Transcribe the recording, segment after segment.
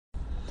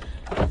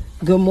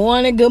Good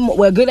morning,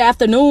 good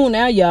afternoon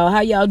now, y'all. How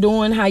y'all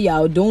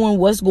doing?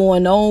 What's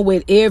going on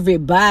with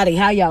everybody?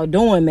 How y'all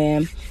doing,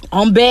 man?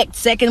 I'm back.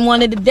 Second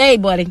one of the day,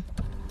 buddy.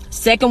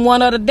 Second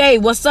one of the day.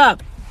 What's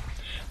up?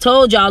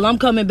 Told y'all I'm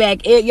coming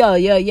back. Yeah.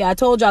 I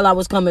told y'all I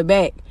was coming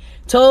back.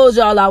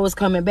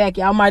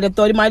 Y'all might have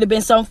thought it might have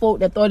been some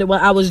folk that thought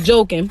I was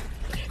joking.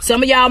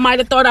 Some of y'all might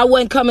have thought I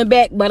wasn't coming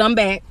back, but I'm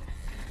back.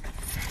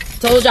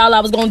 Told y'all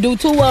I was going to do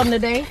 2 of them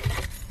today.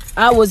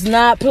 I was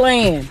not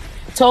playing.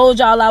 Told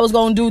y'all I was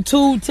going to do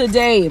 2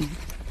 today.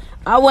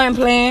 I wasn't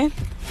playing.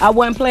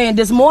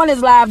 This morning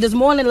live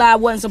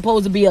wasn't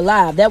supposed to be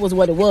alive. That was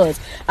what it was.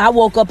 I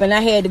woke up and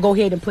I had to go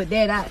ahead and put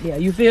that out there.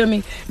 You feel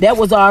me? That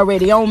was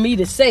already on me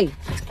to say.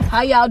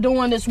 How y'all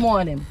doing this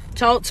morning?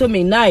 Talk to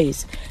me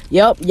nice.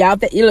 Yep. Y'all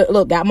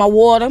look, got my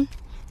water.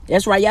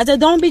 That's right. Y'all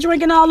said don't be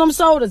drinking all them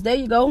sodas. There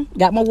you go.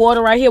 Got my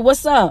water right here.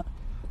 What's up?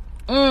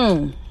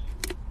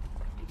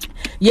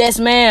 Yes,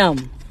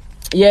 ma'am.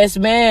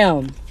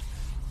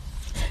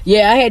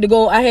 Yeah, I had to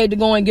go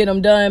and get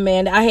them done,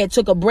 man. I had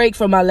took a break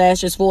from my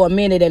lashes for a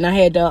minute, and I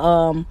had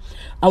to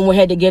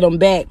get them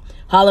back.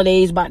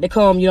 Holidays about to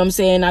come, you know what I'm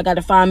saying? I got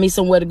to find me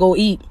somewhere to go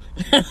eat.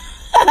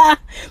 I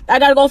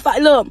gotta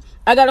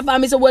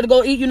find me somewhere to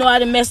go eat. You know, I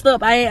done messed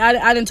up.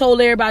 I done told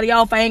everybody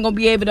off. I ain't gonna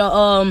be able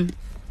to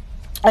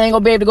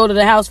go to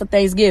the house for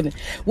Thanksgiving.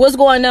 What's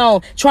going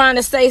on? Trying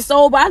to stay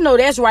sober? I know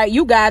that's right.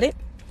 You got it.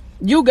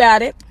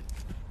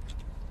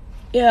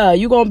 Yeah,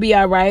 you gonna be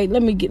all right.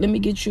 Let me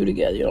get you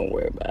together. You don't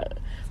worry about it.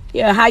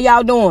 Yeah, how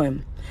y'all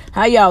doing?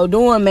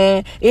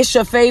 Man? It's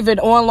your favorite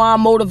online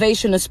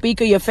motivational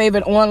speaker, your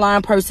favorite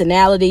online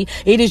personality.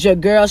 It is your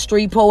girl,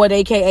 street poet,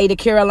 aka the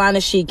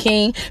Carolina She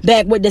King,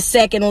 back with the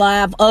second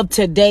live of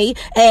today.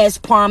 As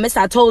promised,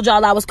 I told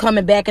y'all I was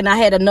coming back, and I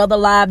had another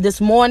live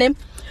this morning.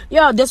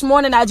 Yo, this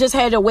morning I just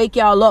had to wake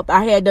y'all up.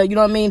 I had to, you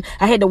know what I mean?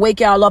 I had to wake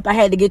y'all up. I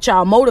had to get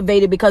y'all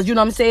motivated because, you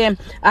know what I'm saying?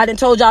 I done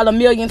told y'all a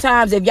million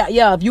times.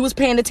 If you was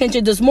paying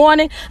attention this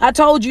morning, I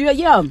told you,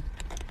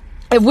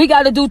 if we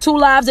got to do 2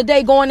 lives a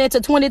day going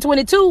into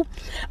 2022,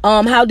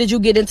 how did you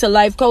get into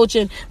life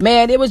coaching?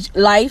 Man, it was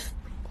life,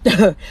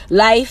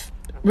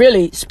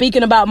 really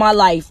speaking about my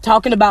life,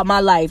 talking about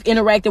my life,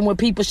 interacting with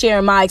people,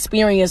 sharing my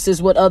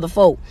experiences with other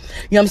folk.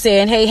 You know what I'm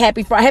saying? Hey,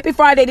 happy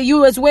Friday to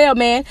you as well,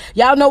 man.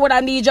 Y'all know what I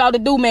need y'all to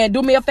do, man.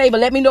 Do me a favor.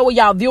 Let me know where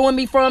y'all viewing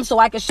me from so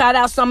I can shout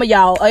out some of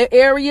y'all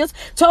areas.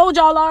 Told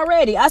y'all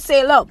already. I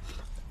said, look,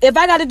 if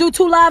I got to do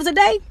 2 lives a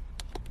day,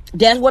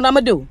 that's what I'm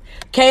going to do.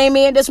 Came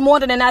in this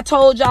morning and I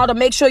told y'all to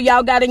make sure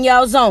y'all got in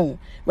y'all zone.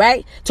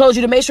 Right? Told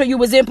you to make sure you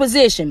was in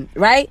position.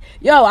 Right?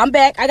 Yo, I'm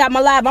back. I got my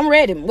live. I'm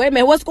ready. Wait a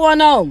minute. What's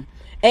going on?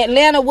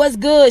 Atlanta, what's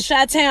good?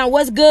 Chi-Town,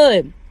 what's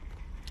good?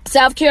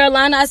 South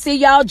Carolina, I see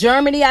y'all.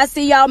 Germany, I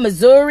see y'all.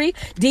 Missouri,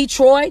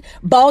 Detroit,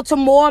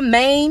 Baltimore,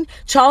 Maine,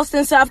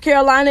 Charleston, South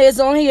Carolina is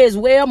on here as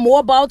well.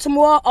 More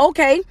Baltimore.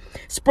 Okay.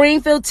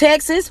 Springfield,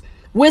 Texas,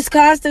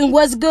 Wisconsin,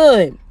 what's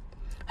good?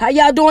 How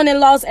y'all doing in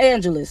Los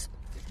Angeles?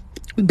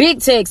 Big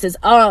Texas.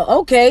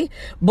 Okay.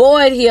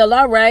 Boyd Hill.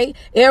 All right.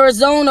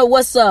 Arizona,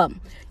 what's up?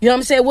 You know what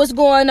I'm saying? What's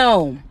going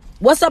on?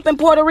 What's up in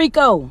Puerto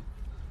Rico?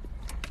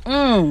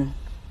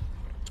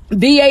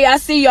 BA, I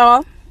see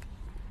y'all.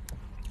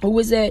 Who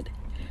is that?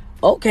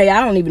 Okay,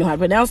 I don't even know how to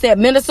pronounce that.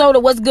 Minnesota,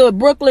 what's good?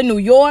 Brooklyn, New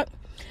York.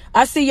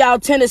 I see y'all.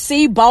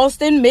 Tennessee,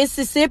 Boston,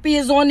 Mississippi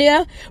is on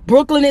there.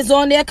 Brooklyn is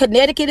on there.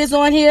 Connecticut is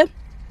on here.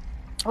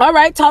 All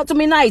right, talk to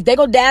me nice. They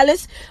go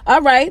Dallas. All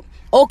right.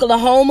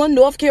 Oklahoma,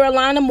 North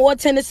Carolina, more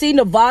Tennessee,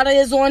 Nevada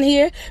is on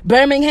here.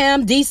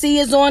 Birmingham, DC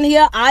is on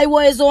here.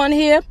 Iowa is on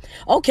here.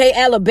 Okay,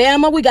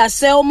 Alabama. We got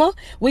Selma.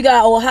 We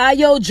got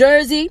Ohio,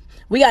 Jersey.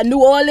 We got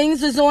New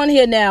Orleans is on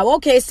here now.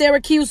 Okay,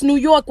 Syracuse, New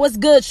York, what's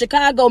good?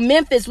 Chicago,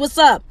 Memphis, what's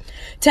up?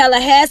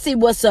 Tallahassee,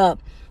 what's up?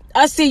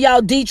 I see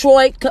y'all.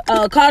 Detroit,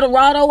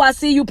 Colorado, I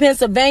see you.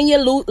 Pennsylvania,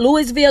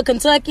 Louisville,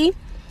 Kentucky.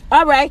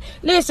 All right,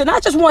 listen,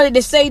 I just wanted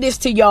to say this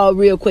to y'all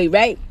real quick,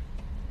 right?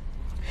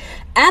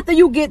 After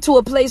you get to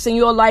a place in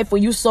your life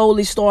where you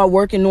solely start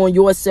working on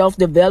your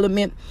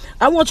self-development,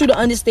 I want you to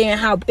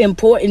understand how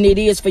important it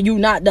is for you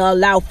not to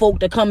allow folk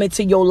to come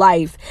into your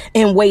life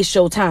and waste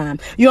your time.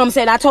 You know what I'm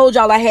saying? I told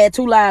y'all I had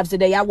 2 lives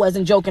today. I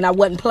wasn't joking. I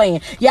wasn't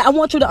playing. Yeah, I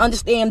want you to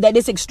understand that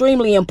it's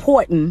extremely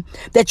important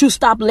that you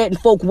stop letting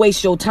folk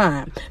waste your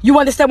time. You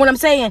understand what I'm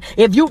saying?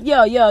 If you, we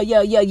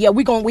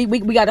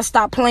got to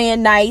stop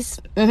playing nice.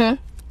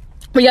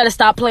 We got to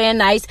stop playing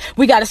nice.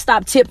 We got to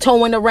stop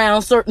tiptoeing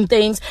around certain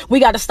things.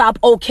 We got to stop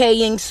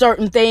okaying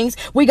certain things.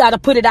 We got to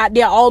put it out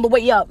there all the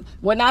way up.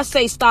 When I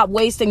say stop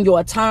wasting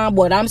your time,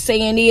 what I'm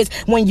saying is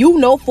when you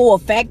know for a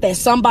fact that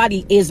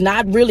somebody is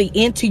not really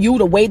into you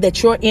the way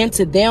that you're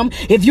into them,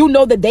 if you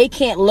know that they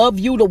can't love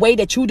you the way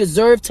that you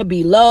deserve to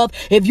be loved,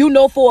 if you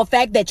know for a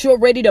fact that you're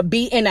ready to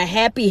be in a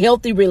happy,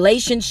 healthy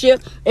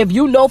relationship, if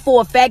you know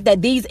for a fact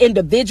that these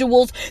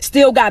individuals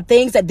still got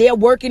things that they're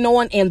working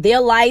on in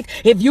their life,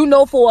 if you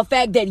know for a fact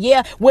fact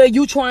that, where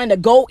you trying to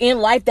go in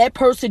life, that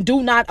person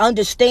do not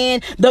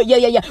understand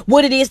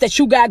what it is that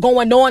you got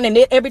going on, and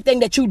everything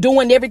that you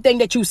doing, everything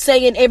that you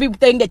saying,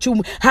 everything that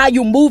how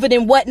you moving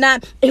and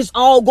whatnot is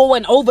all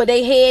going over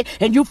their head,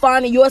 and you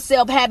finding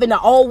yourself having to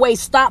always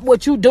stop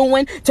what you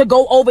doing to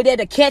go over there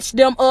to catch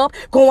them up,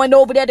 going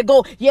over there to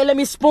go, let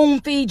me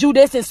spoon feed you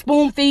this and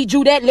spoon feed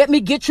you that, let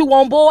me get you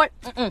on board.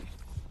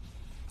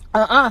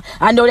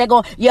 I know they're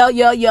going,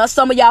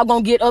 some of y'all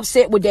gonna get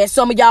upset with that.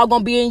 Some of y'all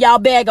gonna be in y'all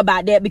bag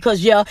about that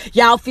because,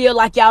 y'all feel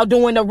like y'all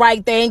doing the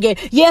right thing. And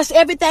yes,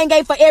 everything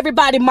ain't for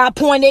everybody. My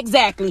point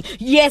exactly.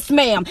 Yes,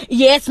 ma'am.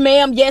 Yes,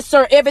 ma'am. Yes,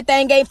 sir.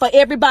 Everything ain't for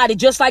everybody.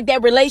 Just like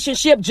that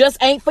relationship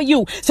just ain't for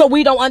you. So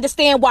we don't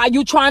understand why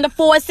you trying to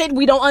force it.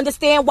 We don't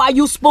understand why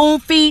you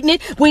spoon feeding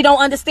it. We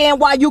don't understand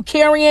why you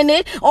carrying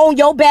it on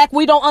your back.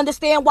 We don't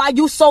understand why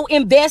you so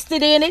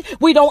invested in it.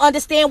 We don't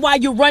understand why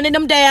you running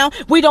them down.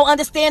 We don't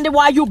understand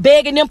why you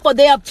begging them for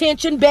their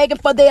attention, begging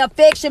for their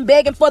affection,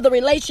 begging for the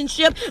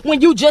relationship, when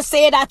you just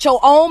said out your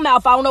own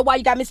mouth. I don't know why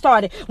you got me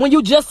started. When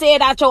you just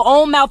said out your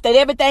own mouth that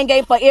everything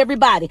ain't for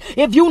everybody.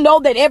 If you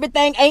know that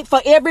everything ain't for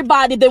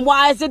everybody, then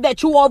why is it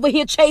that you over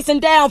here chasing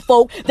down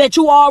folk that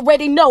you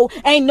already know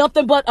ain't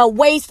nothing but a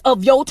waste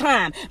of your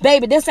time?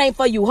 Baby, this ain't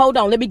for you. Hold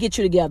on, let me get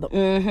you together.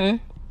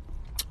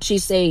 She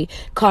say,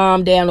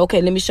 calm down.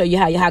 Okay, let me show you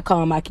how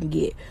calm I can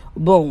get.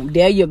 Boom.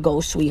 There you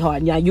go,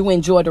 sweetheart. Now you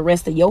enjoy the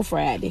rest of your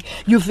Friday.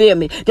 You feel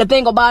me? The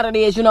thing about it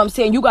is, you know what I'm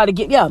saying? You got to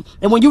get,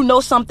 and when you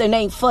know something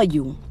ain't for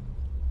you,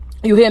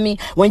 you hear me?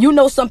 When you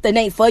know something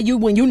ain't for you,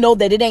 when you know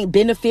that it ain't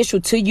beneficial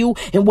to you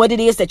and what it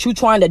is that you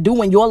trying to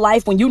do in your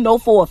life, when you know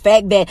for a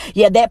fact that,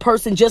 that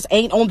person just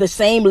ain't on the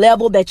same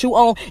level that you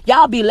on,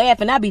 y'all be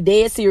laughing. I be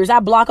dead serious.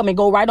 I block them and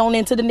go right on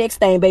into the next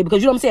thing, baby.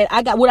 Because you know what I'm saying?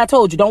 I got what I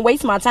told you. Don't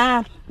waste my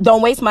time.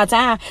 Don't waste my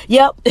time.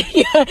 Yep.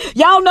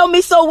 Y'all know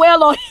me so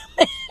well on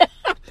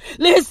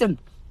Listen.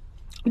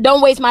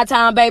 Don't waste my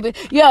time, baby.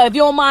 If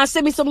you don't mind,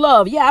 send me some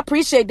love. I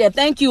appreciate that.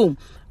 Thank you.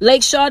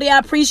 Lake Shawty, I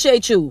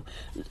appreciate you.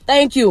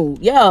 Thank you.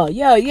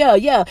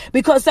 Yeah.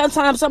 Because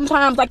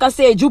sometimes, like I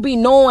said, you be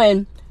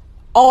knowing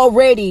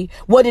already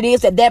what it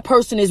is that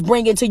person is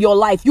bringing to your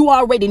life. You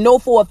already know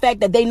for a fact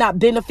that they not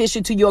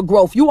beneficial to your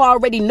growth. You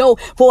already know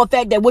for a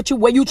fact that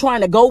where you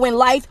trying to go in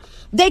life,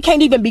 they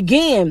can't even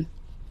begin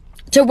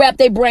to wrap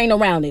their brain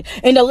around it.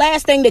 And the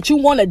last thing that you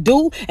want to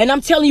do, and I'm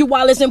telling you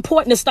why it's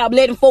important to stop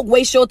letting folk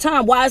waste your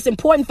time, why it's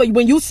important for you,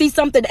 when you see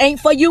something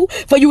ain't for you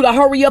to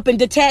hurry up and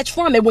detach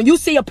from it. When you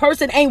see a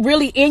person ain't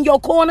really in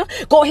your corner,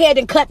 go ahead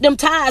and cut them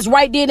ties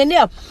right then and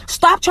there.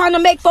 Stop trying to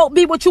make folk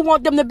be what you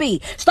want them to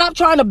be. Stop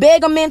trying to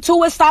beg them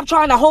into it. Stop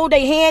trying to hold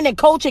their hand and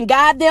coach and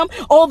guide them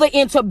over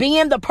into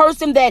being the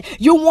person that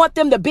you want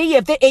them to be.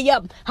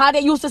 How they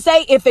used to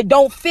say, if it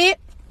don't fit,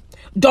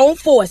 don't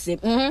force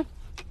it.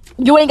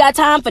 You ain't got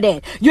time for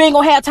that. You ain't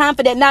gonna have time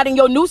for that, not in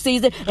your new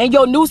season. In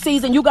your new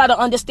season, you gotta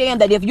understand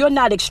that if you're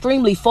not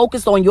extremely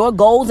focused on your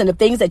goals and the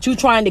things that you're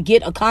trying to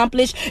get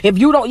accomplished, if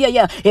you don't,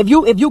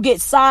 if you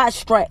get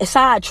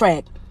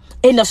sidetracked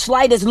in the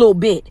slightest little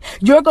bit,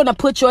 you're going to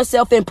put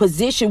yourself in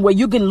position where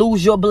you can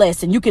lose your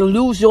blessing. You can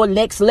lose your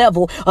next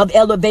level of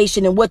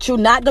elevation. And what you're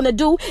not going to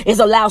do is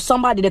allow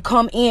somebody to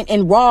come in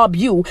and rob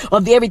you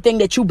of everything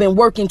that you've been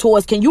working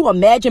towards. Can you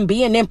imagine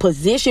being in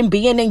position,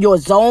 being in your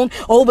zone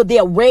over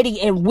there, ready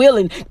and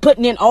willing,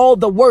 putting in all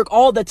the work,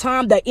 all the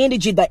time, the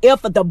energy, the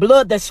effort, the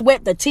blood, the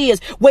sweat, the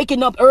tears,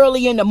 waking up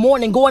early in the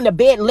morning, going to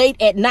bed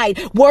late at night,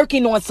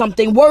 working on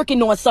something, praying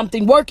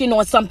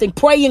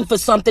for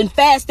something,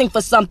 fasting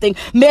for something,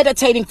 meditating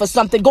for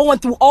something, going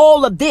through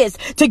all of this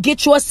to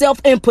get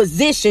yourself in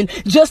position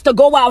just to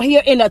go out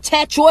here and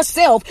attach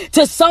yourself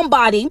to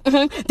somebody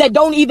that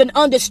don't even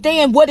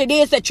understand what it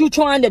is that you're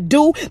trying to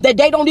do, that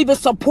they don't even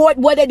support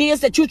what it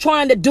is that you're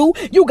trying to do.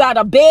 You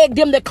gotta beg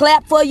them to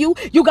clap for you.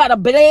 You gotta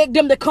beg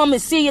them to come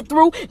and see it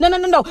through.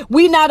 No.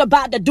 We not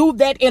about to do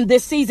that in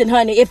this season,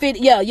 honey. If it,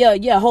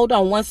 hold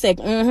on one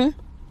second.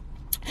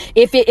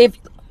 If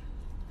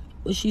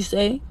what she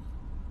say?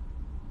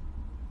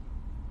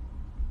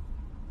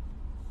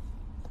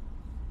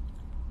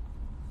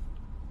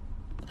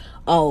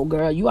 Oh,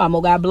 girl, you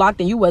almost got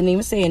blocked and you wasn't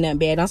even saying nothing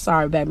bad. I'm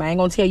sorry, baby. I ain't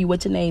gonna tell you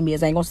what your name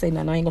is. I ain't gonna say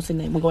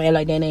nothing. We're gonna act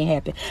like that ain't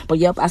happen. But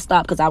yep, I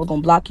stopped because I was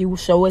gonna block you.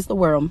 Show us the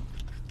world.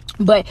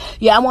 But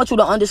I want you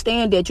to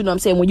understand that, you know what I'm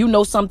saying, when you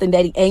know something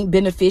that ain't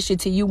beneficial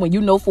to you, when you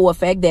know for a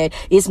fact that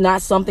it's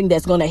not something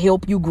that's going to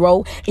help you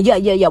grow.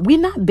 We're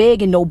not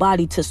begging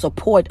nobody to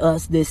support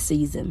us this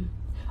season.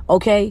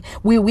 Okay,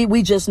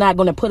 we just not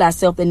going to put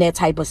ourselves in that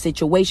type of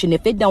situation.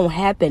 If it don't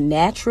happen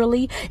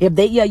naturally,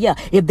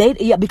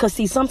 because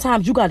see,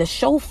 sometimes you got to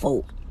show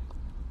folk.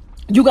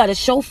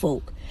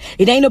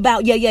 It ain't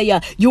about,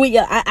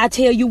 I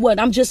tell you what,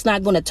 I'm just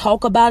not going to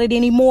talk about it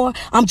anymore.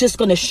 I'm just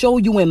going to show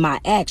you in my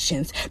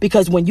actions.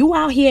 Because when you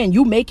out here and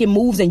you making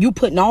moves and you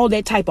putting all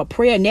that type of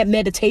prayer and that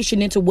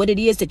meditation into what it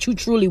is that you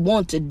truly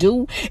want to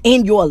do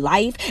in your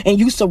life, and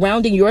you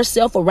surrounding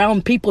yourself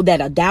around people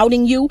that are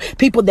doubting you,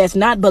 people that's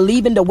not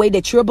believing the way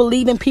that you're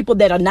believing, people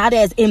that are not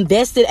as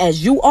invested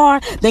as you are,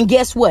 then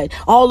guess what?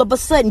 All of a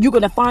sudden, you're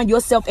going to find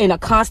yourself in a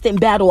constant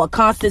battle, a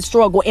constant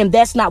struggle. And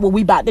that's not what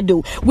we about to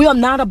do. We are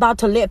not about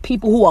to let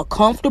people who are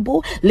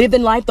comfortable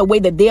living life the way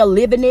that they're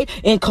living it,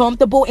 and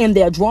comfortable in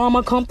their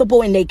drama,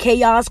 comfortable in their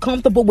chaos,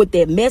 comfortable with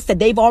their mess that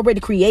they've already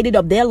created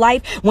of their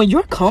life. When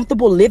you're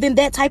comfortable living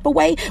that type of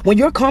way, when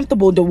you're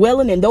comfortable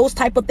dwelling in those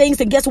type of things,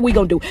 then guess what we're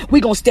going to do?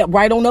 We're going to step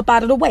right on up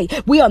out of the way.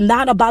 We are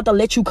not about to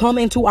let you come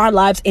into our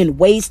lives and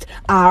waste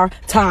our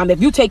time.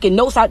 If you taking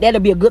notes out, that'll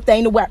be a good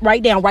thing to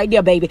write down right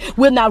there, baby.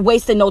 We're not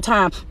wasting no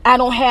time. I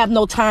don't have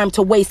no time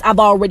to waste. I've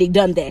already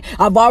done that.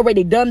 I've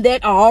already done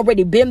that. I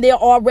already been there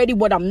already.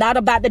 What I'm not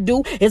about to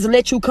do is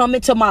let you come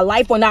into my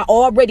life when I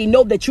already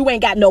know that you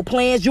ain't got no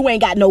plans. You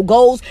ain't got no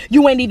goals.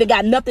 You ain't even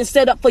got nothing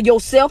set up for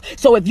yourself.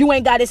 So if you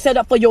ain't got it set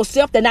up for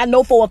yourself, then I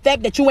know for a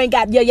fact that you ain't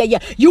got,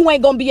 you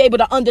ain't going to be able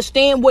to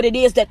understand what it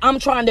is that I'm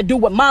trying to do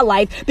with my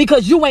life,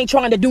 because you ain't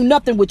trying to do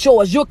nothing with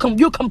yours. You're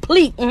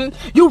complete.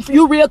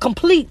 You real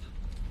complete.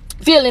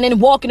 Feeling and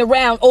walking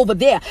around over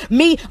there.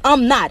 Me,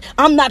 I'm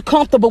not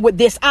comfortable with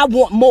this. I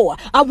want more.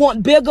 I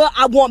want bigger.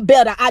 I want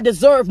better. I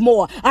deserve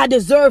more. I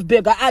deserve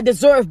bigger. I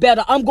deserve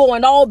better. I'm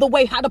going all the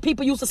way. How the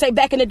people used to say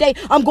back in the day,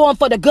 I'm going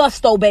for the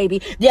gusto,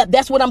 baby. Yeah,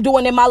 that's what I'm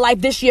doing in my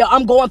life this year.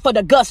 I'm going for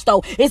the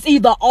gusto. It's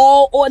either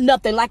all or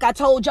nothing. Like I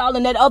told y'all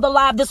in that other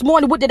live this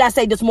morning. What did I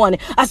say this morning?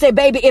 I said,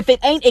 baby, if it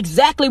ain't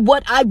exactly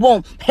what I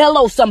want,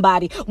 hello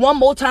somebody. One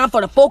more time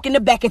for the folk in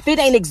the back. If it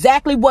ain't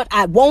exactly what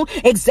I want,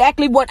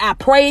 exactly what I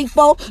prayed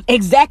for,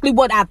 exactly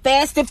what I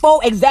fasted for,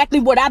 exactly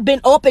what I've been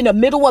up in the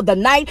middle of the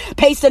night,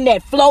 pacing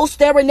that floor,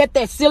 staring at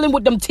that ceiling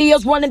with them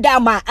tears running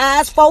down my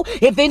eyes for.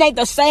 If it ain't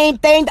the same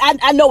thing,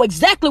 I know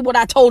exactly what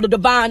I told the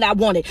divine I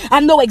wanted. I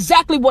know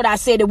exactly what I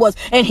said it was.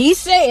 And he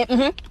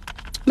said,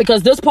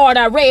 because this part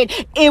I read,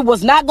 it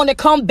was not going to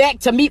come back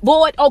to me.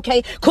 Boy,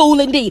 okay,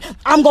 cool indeed.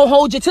 I'm going to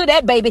hold you to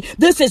that, baby.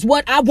 This is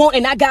what I want,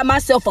 and I got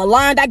myself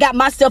aligned. I got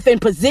myself in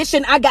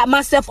position. I got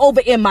myself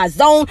over in my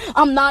zone.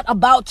 I'm not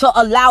about to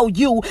allow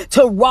you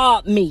to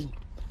rob me.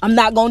 I'm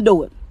not going to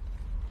do it.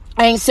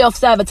 I ain't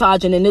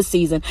self-sabotaging in this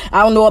season.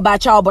 I don't know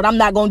about y'all, but I'm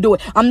not going to do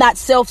it. I'm not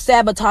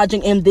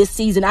self-sabotaging in this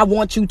season. I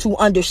want you to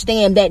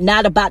understand that,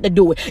 not about to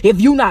do it. If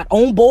you not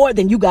on board,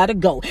 then you got to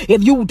go.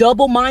 If you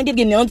double-minded,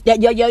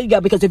 you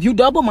got, because if you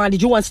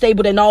double-minded, you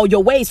unstable in all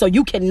your ways, so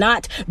you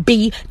cannot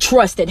be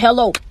trusted.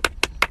 Hello.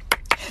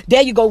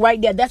 There you go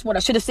right there. That's what I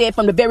should have said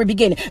from the very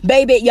beginning.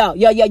 Baby,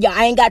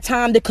 I ain't got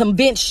time to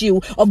convince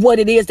you of what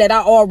it is that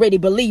I already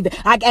believe in.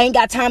 I ain't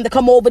got time to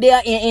come over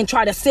there and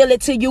try to sell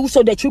it to you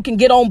so that you can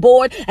get on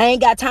board. I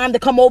ain't got time to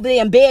come over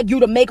there and beg you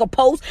to make a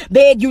post,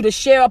 beg you to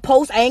share a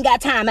post. I ain't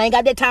got time. I ain't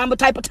got that time or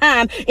type of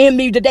time in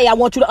me today. I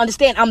want you to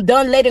understand, I'm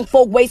done letting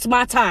folk waste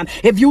my time.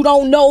 If you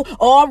don't know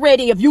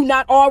already, if you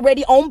not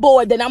already on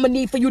board, then I'm going to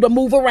need for you to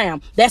move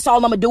around. That's all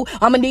I'm going to do.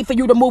 I'm going to need for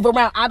you to move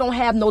around. I don't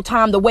have no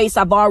time to waste.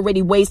 I've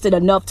already wasted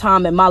enough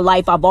time in my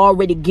life. I've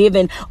already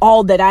given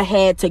all that I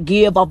had to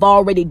give. I've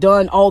already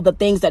done all the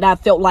things that I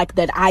felt like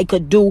that I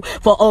could do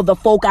for other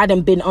folk. I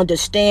done been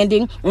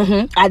understanding.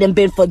 I done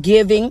been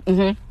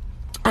forgiving.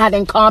 I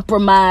done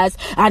compromised.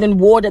 I done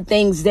watered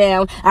things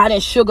down. I done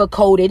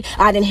sugarcoated.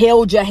 I done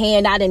held your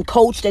hand. I done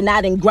coached and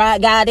I done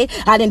guided.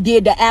 I done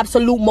did the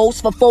absolute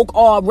most for folk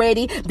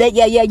already. That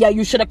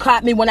you should have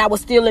caught me when I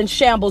was still in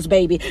shambles,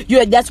 baby.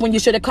 That's when you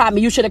should have caught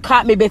me. You should have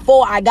caught me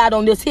before I got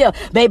on this hill,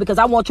 baby, because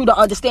I want you to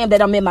understand that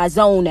I'm in my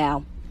zone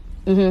now.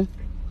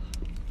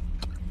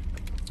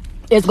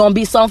 It's gonna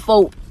be some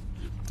folk,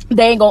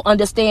 they ain't gonna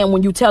understand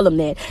when you tell them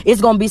that. It's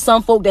gonna be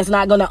some folk that's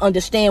not gonna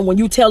understand when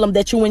you tell them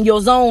that you in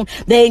your zone.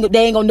 They ain't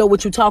gonna know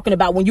what you're talking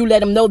about. When you let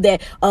them know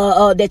that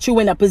that you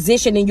in a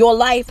position in your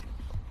life.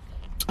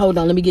 Hold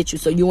on, let me get you.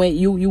 So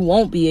you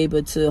won't be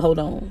able to. Hold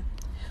on.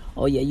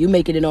 Oh yeah, you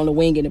making it on the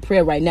wing in the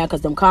prayer right now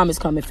because them comments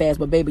coming fast.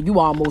 But baby, you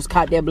almost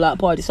caught that block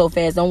party so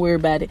fast. Don't worry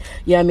about it.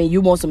 Yeah, I mean,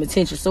 you want some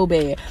attention so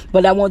bad.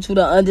 But I want you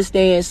to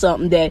understand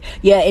something that,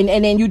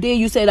 and then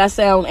you said I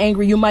sound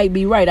angry. You might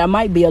be right. I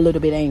might be a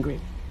little bit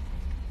angry.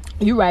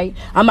 You're right.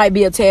 I might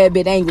be a tad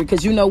bit angry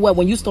because you know what?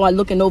 When you start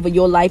looking over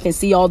your life and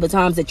see all the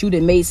times that you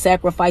done made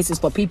sacrifices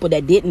for people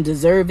that didn't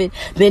deserve it,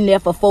 been there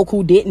for folk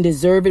who didn't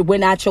deserve it,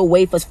 went out your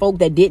way for folk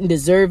that didn't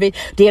deserve it,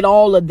 did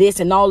all of this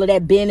and all of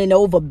that, bending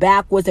over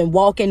backwards and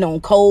walking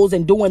on coals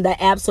and doing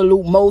the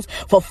absolute most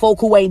for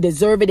folk who ain't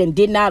deserve it and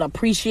did not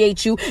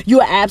appreciate you.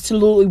 You're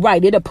absolutely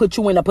right. It'll put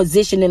you in a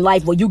position in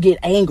life where you get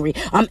angry.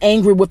 I'm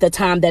angry with the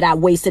time that I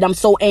wasted. I'm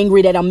so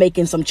angry that I'm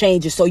making some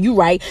changes. So you're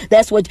right.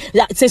 That's what,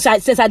 since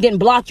I didn't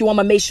block you I'm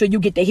going to make sure you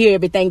get to hear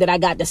everything that I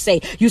got to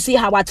say. You see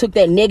how I took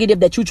that negative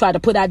that you tried to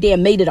put out there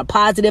and made it a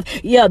positive?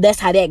 Yeah, that's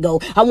how that go.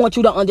 I want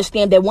you to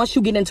understand that once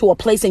you get into a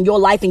place in your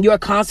life and you're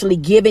constantly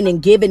giving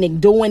and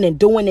doing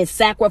and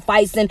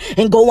sacrificing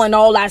and going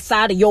all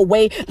outside of your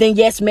way, then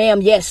yes,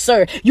 ma'am, yes,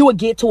 sir, you will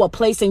get to a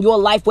place in your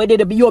life where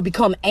you'll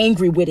become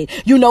angry with it.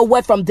 You know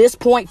what? From this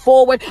point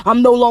forward,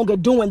 I'm no longer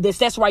doing this.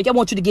 That's right. I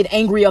want you to get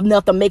angry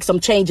enough to make some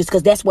changes,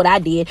 because that's what I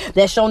did.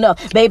 That's shown up.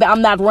 Baby,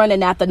 I'm not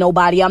running after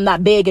nobody. I'm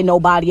not begging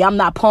nobody. I'm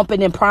not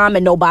pumping and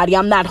priming nobody.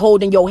 I'm not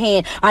holding your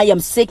hand. I am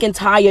sick and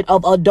tired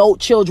of adult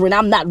children.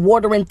 I'm not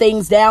watering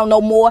things down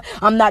no more.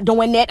 I'm not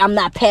doing that. I'm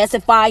not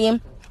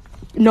pacifying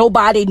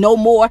nobody no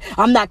more.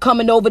 I'm not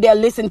coming over there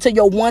listening to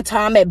your one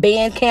time at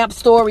band camp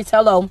stories.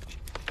 Hello.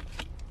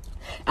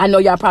 I know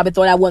y'all probably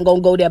thought I wasn't going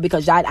to go there,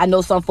 because I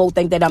know some folk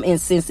think that I'm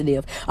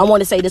insensitive. I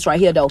want to say this right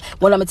here, though.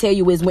 What I'm going to tell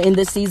you is, in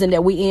this season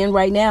that we in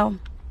right now,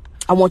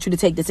 I want you to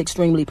take this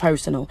extremely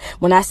personal.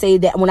 When I say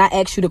that, when I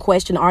ask you the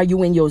question, are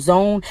you in your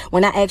zone?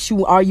 When I ask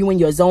you, are you in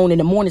your zone in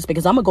the mornings?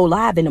 Because I'm going to go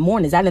live in the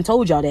mornings. I done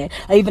told y'all that.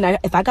 Even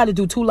if I got to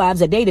do 2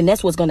 lives a day, then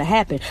that's what's going to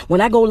happen.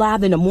 When I go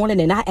live in the morning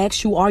and I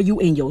ask you, are you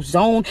in your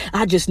zone?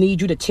 I just need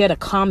you to tear the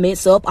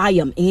comments up. I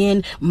am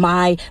in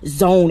my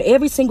zone.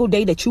 Every single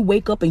day that you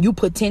wake up and you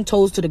put 10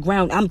 toes to the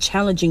ground, I'm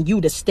challenging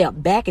you to step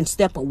back and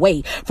step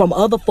away from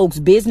other folks'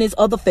 business,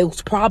 other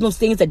folks' problems,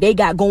 things that they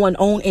got going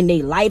on in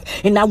their life.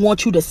 And I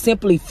want you to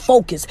simply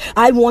focus.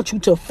 I want you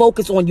to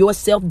focus on your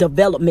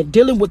self-development,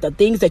 dealing with the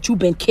things that you've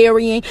been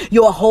carrying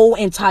your whole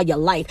entire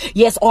life.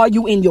 Yes, are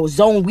you in your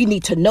zone? We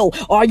need to know,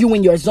 are you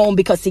in your zone?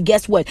 Because see,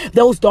 guess what?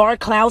 Those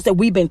dark clouds that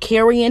we've been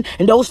carrying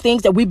and those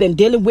things that we've been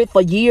dealing with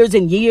for years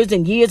and years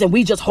and years, and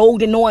we just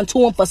holding on to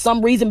them for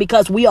some reason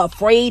because we are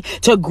afraid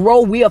to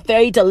grow. We are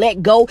afraid to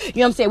let go. You know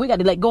what I'm saying? We got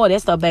to let go of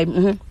that stuff,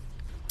 baby.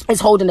 It's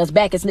holding us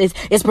back.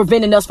 It's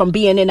preventing us from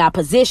being in our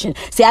position.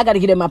 See, I got to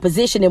get in my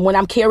position. And when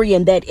I'm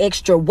carrying that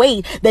extra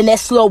weight, then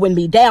that's slowing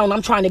me down.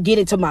 I'm trying to get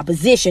into my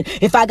position.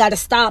 If I got to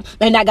stop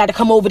and I got to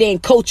come over there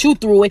and coach you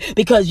through it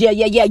because,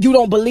 you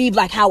don't believe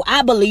like how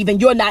I believe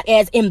and you're not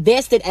as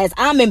invested as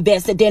I'm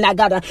invested, then I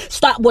got to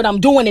stop what I'm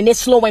doing, and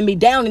it's slowing me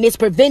down and it's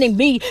preventing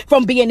me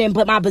from being in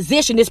my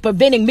position. It's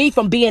preventing me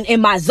from being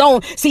in my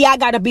zone. See, I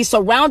got to be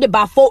surrounded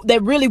by folk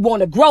that really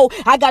want to grow.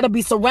 I got to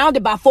be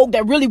surrounded by folk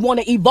that really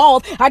want to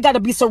evolve. I got to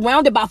be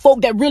surrounded by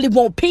folk that really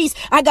want peace.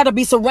 I got to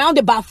be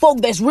surrounded by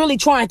folk that's really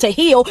trying to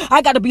heal.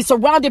 I got to be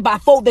surrounded by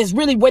folk that's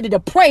really ready to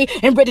pray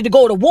and ready to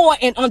go to war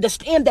and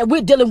understand that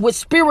we're dealing with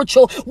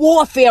spiritual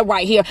warfare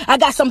right here. I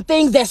got some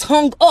things that's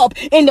hung up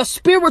in the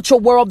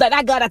spiritual world that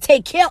I got to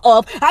take care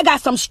of. I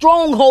got some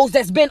strongholds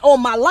that's been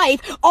on my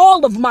life,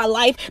 all of my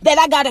life, that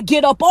I got to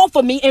get up off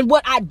of me. And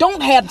what I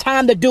don't have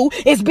time to do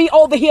is be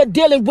over here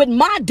dealing with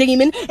my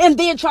demon and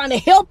then trying to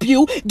help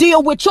you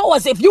deal with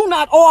yours. If you're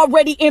not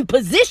already in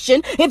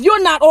position, if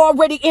you're not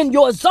already in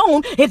your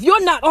zone, if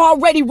you're not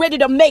already ready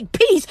to make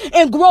peace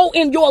and grow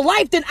in your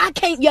life, then I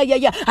can't,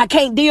 I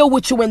can't deal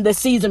with you in this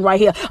season right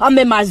here. I'm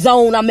in my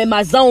zone. I'm in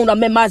my zone.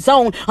 I'm in my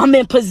zone. I'm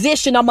in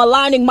position. I'm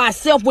aligning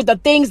myself with the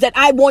things that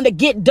I want to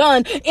get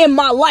done in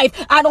my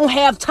life. I don't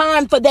have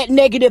time for that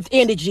negative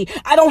energy.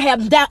 I don't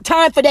have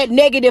time for that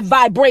negative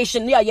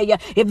vibration.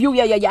 If you,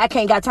 I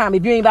can't got time.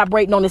 If you ain't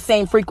vibrating on the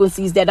same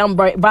frequencies that I'm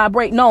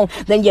vibrating on,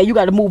 then you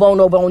got to move on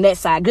over on that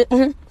side.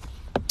 Good.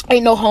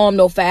 Ain't no harm,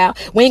 no foul.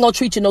 We ain't gonna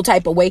treat you no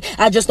type of way.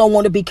 I just don't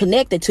want to be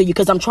connected to you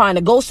because I'm trying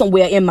to go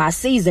somewhere in my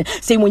season.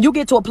 See, when you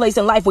get to a place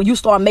in life where you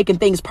start making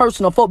things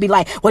personal, folk be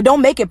like, well,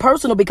 don't make it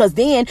personal, because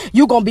then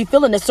you're gonna be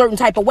feeling a certain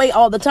type of way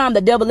all the time.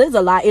 The devil is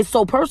a lie. It's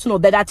so personal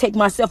that I take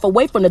myself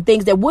away from the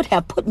things that would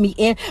have put me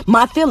in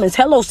my feelings.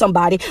 Hello,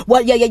 somebody.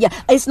 Well,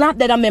 It's not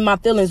that I'm in my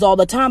feelings all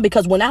the time,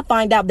 because when I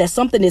find out that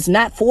something is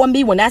not for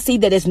me, when I see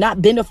that it's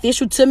not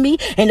beneficial to me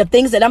and the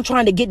things that I'm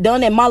trying to get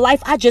done in my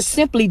life, I just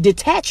simply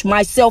detach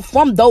myself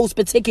from those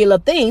particular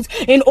things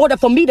in order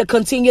for me to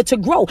continue to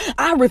grow.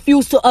 I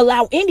refuse to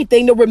allow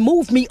anything to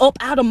remove me up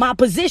out of my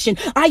position.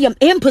 I am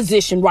in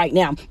position right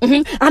now.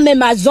 I'm in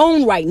my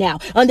zone right now.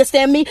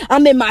 Understand me?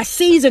 I'm in my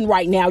season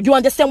right now. You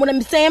understand what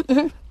I'm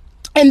saying?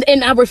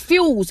 And I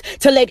refuse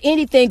to let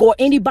anything or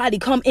anybody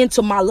come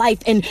into my life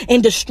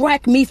and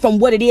distract me from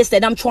what it is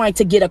that I'm trying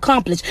to get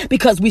accomplished,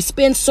 because we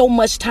spend so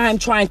much time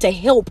trying to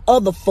help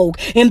other folk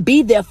and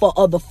be there for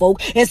other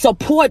folk and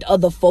support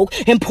other folk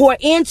and pour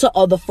into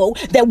other folk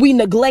that we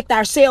neglect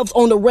ourselves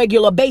on a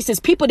regular basis.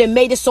 People that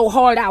made it so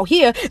hard out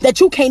here that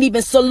you can't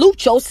even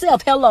salute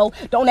yourself. Hello.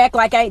 Don't act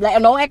like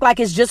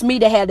it's just me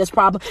that had this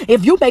problem.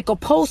 If you make a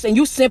post and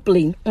you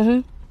simply,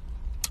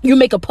 you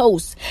make a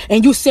post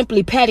and you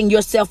simply patting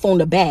yourself on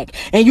the back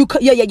and you,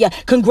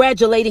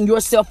 congratulating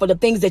yourself for the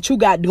things that you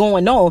got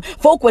going on,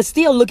 folk will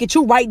still look at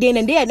you right then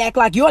and there and act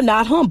like you're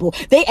not humble.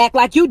 They act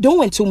like you're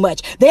doing too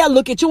much. They'll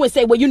look at you and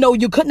say, well,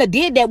 you couldn't have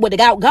did that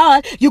without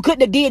God. You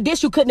couldn't have did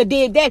this. You couldn't have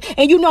did that.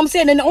 And you know what I'm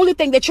saying? And the only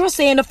thing that you're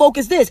saying to folk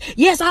is this.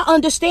 Yes, I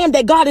understand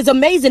that God is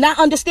amazing. I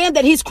understand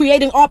that he's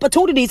creating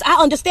opportunities.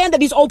 I understand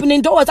that he's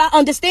opening doors. I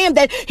understand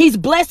that he's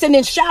blessing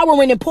and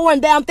showering and pouring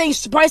down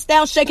things, pressed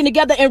down, shaking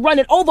together and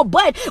running over.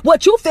 But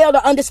What you fail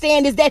to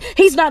understand is that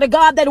he's not a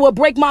God that will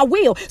break my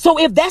will. So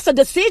if that's a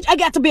decision, I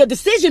got to be a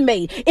decision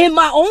made in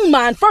my own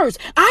mind first.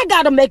 I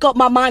got to make up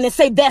my mind and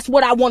say, that's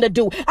what I want to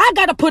do. I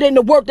got to put in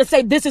the work to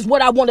say, this is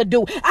what I want to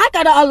do. I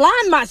got to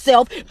align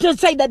myself to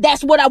say that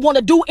that's what I want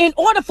to do. In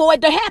order for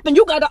it to happen,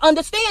 you got to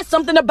understand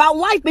something about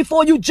life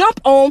before you jump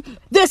on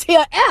this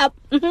here app.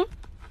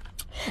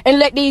 And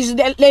let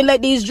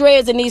these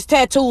dreads and these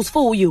tattoos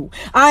fool you.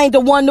 I ain't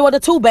the one nor the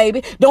two,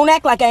 baby. Don't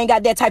act like I ain't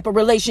got that type of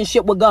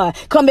relationship with God.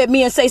 Come at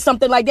me and say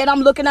something like that. I'm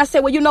looking, I say,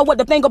 well, you know what?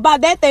 The thing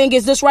about that thing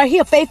is this right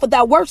here. Faith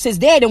without works is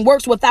dead, and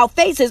works without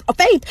faith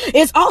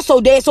is also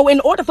dead. So in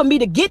order for me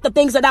to get the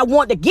things that I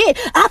want to get,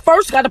 I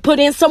first got to put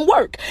in some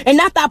work. And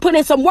after I put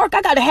in some work,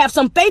 I got to have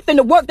some faith in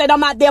the work that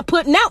I'm out there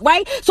putting out,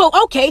 right? So,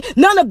 okay,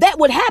 none of that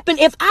would happen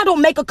if I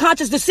don't make a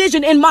conscious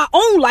decision in my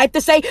own life to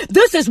say,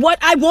 this is what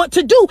I want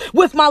to do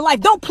with my life.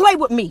 Don't play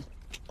with me.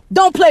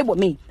 Don't play with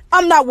me.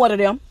 I'm not one of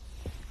them.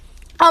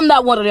 I'm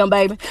not one of them,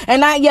 baby.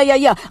 And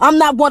I'm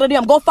not one of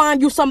them. Go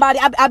find you somebody.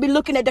 I be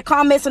looking at the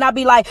comments and I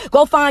be like,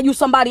 go find you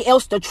somebody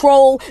else to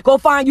troll. Go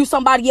find you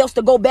somebody else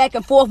to go back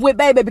and forth with,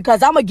 baby,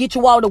 because I'm going to get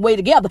you all the way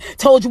together.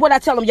 Told you what I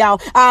tell them, y'all.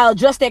 I'll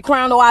adjust that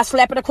crown or I'll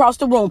slap it across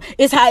the room.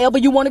 It's however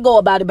you want to go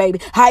about it, baby.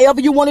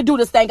 However you want to do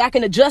this thing. I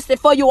can adjust it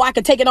for you or I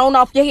can take it on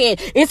off your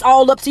head. It's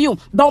all up to you.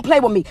 Don't play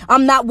with me.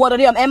 I'm not one of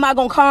them. Am I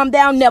going to calm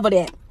down? Never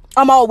that.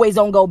 I'm always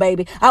on go,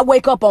 baby. I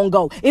wake up on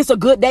go. It's a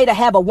good day to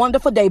have a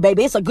wonderful day,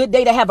 baby. It's a good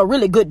day to have a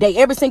really good day.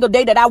 Every single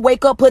day that I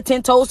wake up, put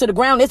 10 toes to the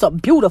ground, it's a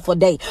beautiful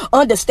day.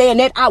 Understand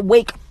that I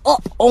wake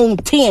up on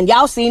 10.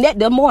 Y'all seen that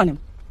this morning.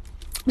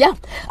 Yeah,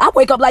 I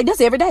wake up like this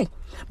every day.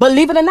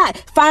 Believe it or not,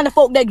 find the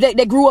folk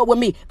that grew up with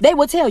me. They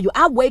will tell you,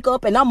 I wake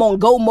up and I'm on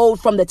go mode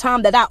from the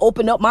time that I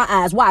open up my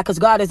eyes. Why? Because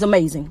God is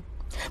amazing.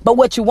 But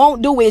what you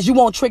won't do is you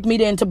won't trick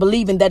me into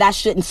believing that I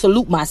shouldn't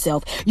salute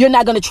myself. You're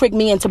not going to trick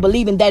me into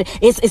believing that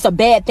it's a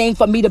bad thing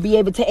for me to be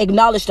able to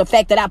acknowledge the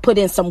fact that I put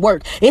in some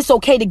work. It's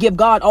okay to give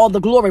God all the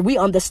glory. We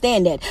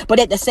understand that. But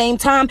at the same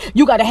time,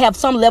 you got to have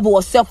some level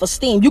of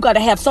self-esteem. You got to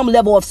have some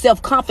level of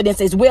self-confidence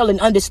as well, and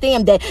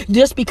understand that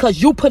just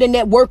because you put in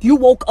that work, you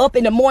woke up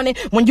in the morning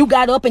when you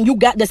got up and you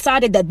got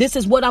decided that this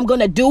is what I'm going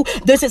to do.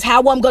 This is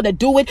how I'm going to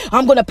do it.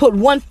 I'm going to put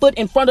one foot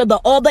in front of the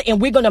other and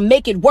we're going to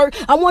make it work.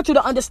 I want you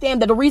to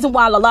understand that the reason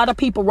why a lot of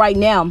people right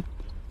now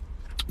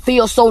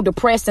feel so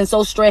depressed and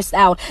so stressed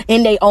out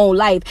in their own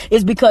life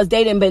is because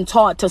they done been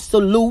taught to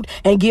salute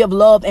and give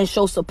love and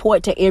show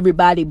support to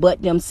everybody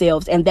but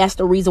themselves. And that's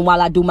the reason why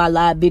I do my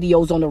live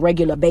videos on a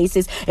regular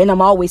basis. And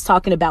I'm always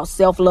talking about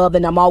self-love,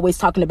 and I'm always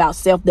talking about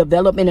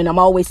self-development, and I'm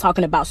always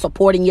talking about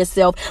supporting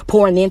yourself,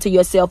 pouring into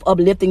yourself,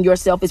 uplifting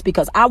yourself. It's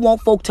because I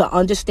want folk to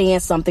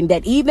understand something,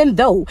 that even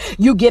though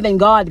you're giving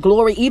God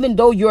glory, even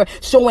though you're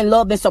showing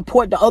love and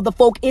support to other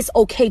folk, it's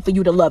okay for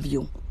you to love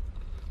you.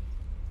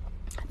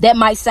 That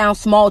might sound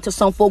small to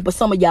some folk, but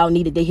some of y'all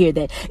needed to hear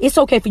that. It's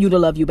okay for you to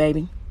love you,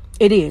 baby.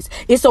 It is.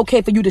 It's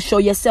okay for you to show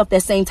yourself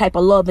that same type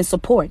of love and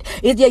support.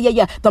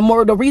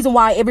 The reason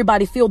why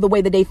everybody feel the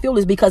way that they feel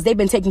is because they've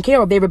been taking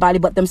care of everybody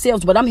but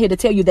themselves. But I'm here to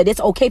tell you that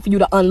it's okay for you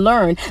to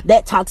unlearn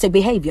that toxic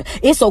behavior.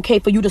 It's okay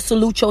for you to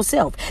salute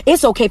yourself.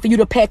 It's okay for you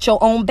to pat your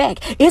own back.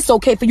 It's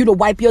okay for you to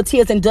wipe your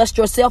tears and dust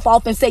yourself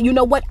off and say, you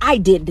know what? I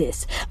did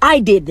this. I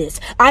did this.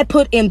 I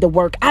put in the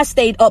work. I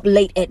stayed up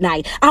late at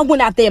night. I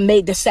went out there and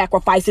made the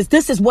sacrifices.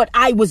 This is what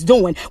I was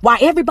doing while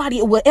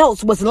everybody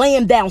else was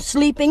laying down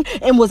sleeping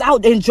and was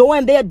out enjoying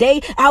their day,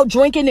 out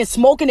drinking and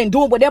smoking and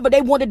doing whatever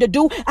they wanted to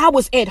do. I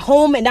was at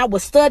home and I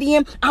was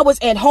studying. I was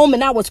at home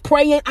and I was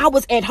praying. I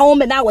was at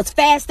home and I was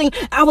fasting.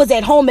 I was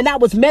at home and I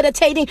was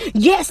meditating.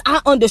 Yes,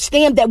 I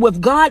understand that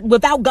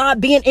without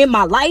God being in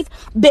my life,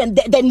 then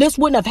this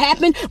wouldn't have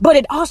happened. But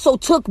it also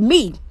took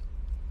me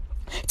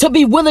to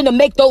be willing to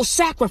make those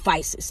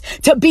sacrifices,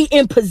 to be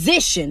in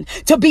position,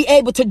 to be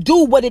able to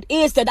do what it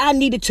is that I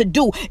needed to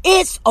do.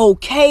 It's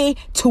okay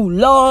to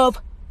love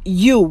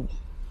you.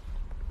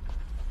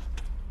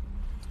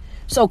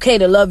 It's okay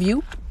to love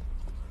you.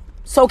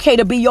 It's okay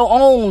to be your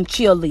own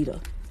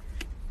cheerleader.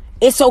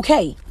 It's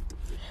okay.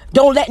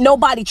 Don't let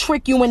nobody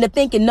trick you into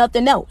thinking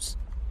nothing else.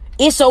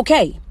 It's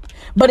okay.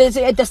 But it's,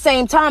 at the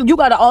same time, you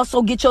got to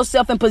also get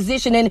yourself in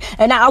position.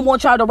 And I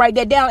want y'all to write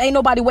that down.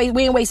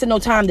 We ain't wasting no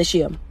time this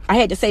year. I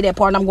had to say that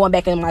part, and I'm going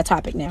back into my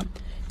topic now.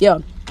 Yeah.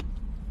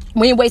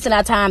 We ain't wasting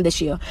our time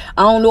this year.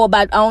 I don't know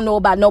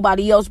about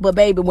nobody else, but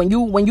baby, when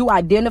you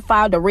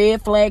identify the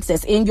red flags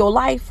that's in your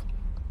life,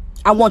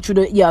 I want you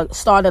to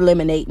start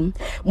eliminating.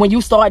 When you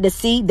start to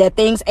see that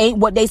things ain't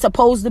what they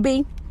supposed to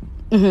be,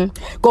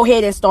 go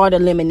ahead and start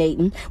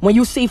eliminating. When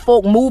you see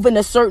folk moving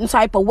a certain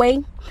type of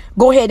way,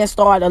 go ahead and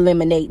start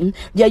eliminating.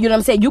 Yeah, you know what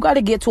I'm saying? You got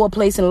to get to a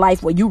place in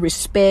life where you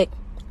respect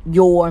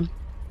your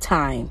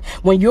time.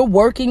 When you're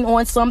working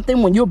on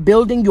something, when you're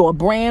building your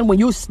brand, when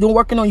you're still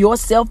working on your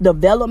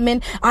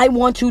self-development, I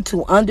want you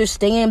to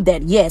understand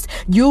that, yes,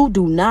 you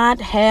do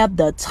not have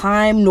the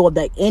time nor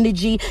the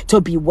energy to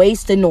be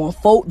wasting on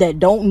folk that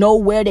don't know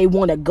where they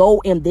want to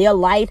go in their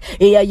life.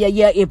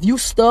 If you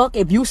stuck,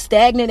 if you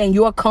stagnant and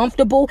you're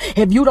comfortable,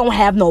 if you don't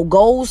have no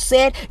goals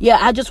set,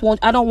 I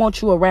don't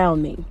want you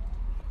around me.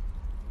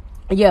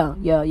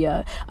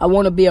 Yeah. I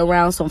want to be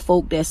around some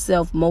folk that's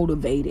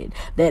self-motivated,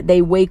 that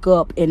they wake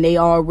up and they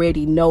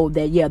already know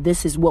that, yeah,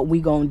 this is what we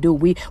gonna do.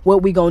 We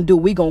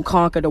gonna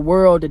conquer the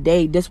world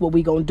today. This what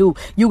we gonna do.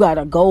 You got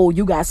a goal.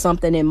 You got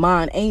something in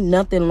mind. Ain't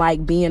nothing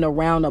like being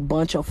around a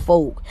bunch of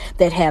folk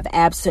that have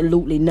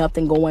absolutely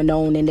nothing going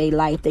on in their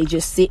life. They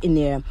just sitting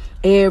there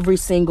every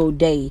single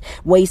day,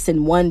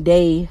 wasting one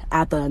day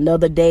after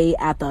another day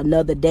after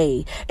another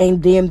day,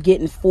 and them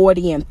getting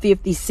 40 and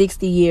 50,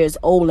 60 years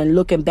old and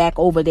looking back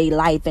over their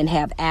life and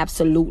have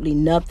absolutely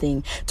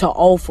nothing to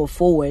offer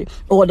for it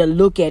or to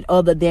look at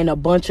other than a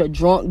bunch of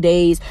drunk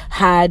days,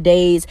 high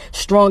days,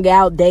 strung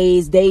out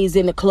days, days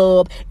in the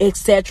club,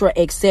 etc.,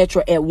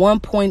 etc. At one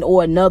point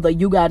or another,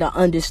 you got to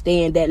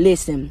understand that,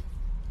 listen,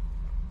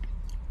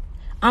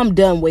 I'm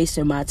done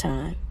wasting my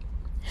time.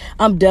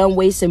 I'm done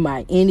wasting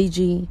my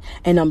energy,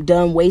 and I'm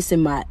done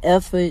wasting my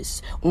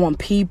efforts on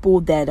people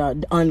that are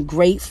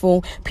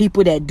ungrateful,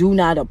 people that do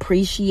not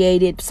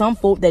appreciate it, some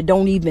folk that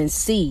don't even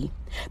see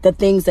the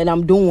things that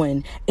I'm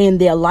doing in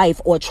their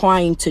life or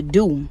trying to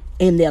do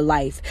in their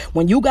life.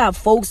 When you got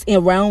folks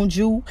around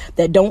you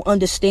that don't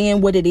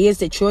understand what it is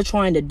that you're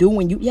trying to do,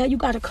 and you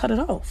got to cut it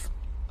off.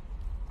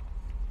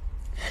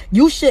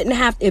 You shouldn't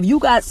have, if you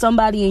got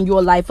somebody in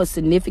your life, a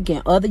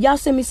significant other, y'all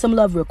send me some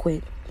love real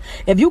quick.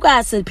 If you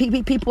got some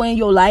people in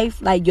your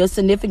life, like your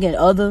significant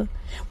other,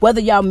 whether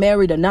y'all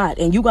married or not,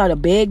 and you got to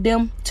beg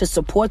them to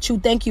support you.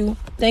 Thank you,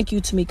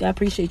 Tamika. I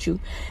appreciate you.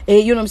 And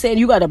you know what I'm saying?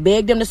 You got to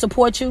beg them to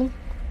support you.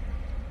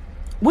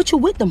 What you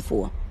with them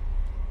for?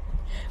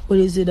 What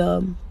is it?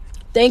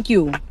 Thank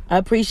you. I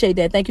appreciate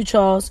that. Thank you,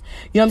 Charles.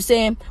 You know what I'm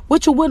saying?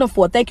 What you with them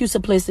for? Thank you,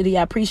 Simplicity.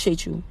 I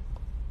appreciate you.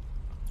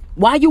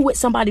 Why you with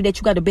somebody that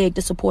you got to beg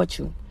to support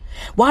you?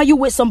 Why are you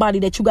with somebody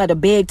that you got to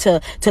beg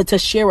to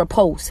share a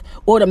post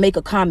or to make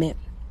a comment?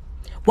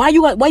 Why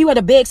you got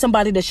to beg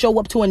somebody to show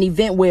up to an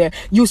event where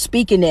you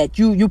speaking at,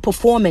 you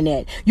performing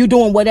at, you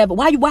doing whatever?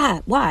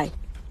 Why?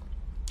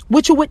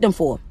 What you with them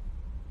for?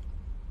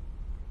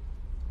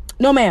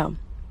 No, ma'am.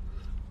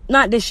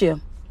 Not this year.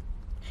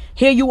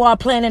 Here you are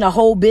planning a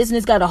whole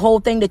business, got a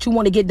whole thing that you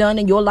want to get done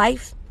in your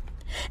life.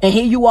 And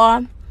here you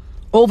are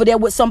over there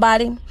with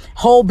somebody,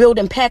 whole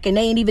building packed, and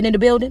they ain't even in the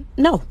building.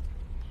 No.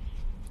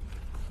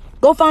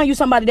 Go find you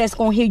somebody that's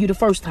going to hear you the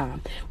first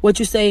time. What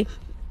you say?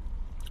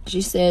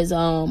 She says,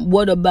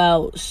 what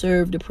about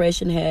serve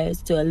depression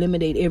has to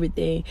eliminate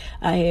everything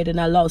I had and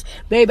I lost?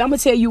 Babe, I'm going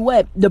to tell you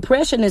what.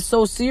 Depression is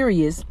so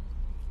serious.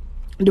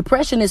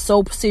 Depression is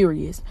so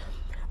serious.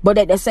 But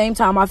at the same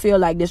time, I feel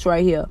like this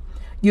right here.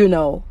 You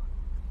know,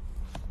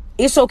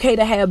 it's okay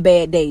to have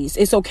bad days.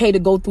 It's okay to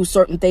go through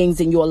certain things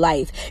in your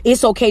life.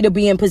 It's okay to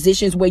be in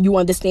positions where you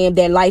understand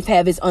that life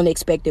have its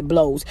unexpected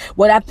blows.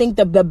 What I think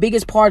the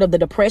biggest part of the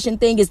depression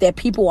thing is that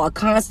people are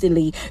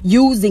constantly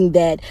using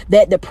that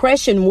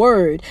depression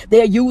word.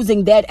 They're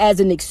using that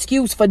as an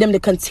excuse for them to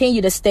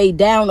continue to stay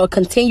down or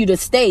continue to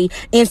stay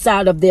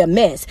inside of their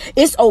mess.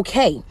 It's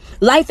okay.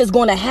 Life is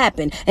going to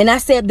happen. And I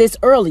said this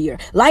earlier.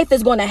 Life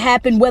is going to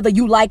happen whether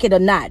you like it or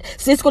not.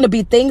 So it's going to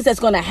be things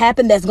that's going to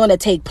happen, that's going to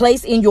take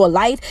place in your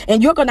life.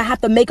 And you're going to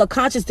have to make a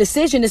conscious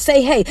decision to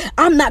say, hey,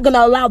 I'm not going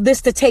to allow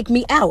this to take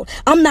me out.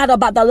 I'm not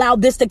about to allow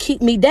this to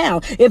keep me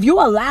down. If you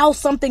allow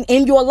something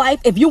in your life,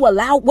 if you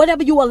allow,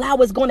 whatever you allow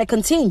is going to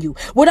continue.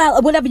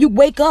 Whatever you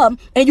wake up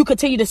and you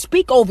continue to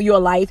speak over your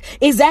life,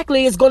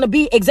 exactly is going to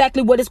be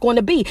exactly what it's going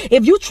to be.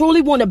 If you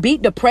truly want to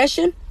beat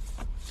depression,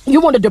 you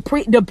want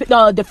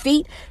to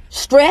defeat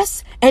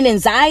stress and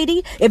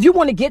anxiety, if you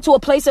want to get to a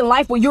place in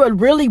life where you're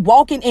really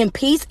walking in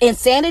peace and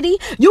sanity,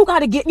 you got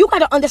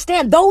to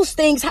understand those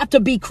things have to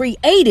be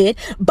created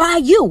by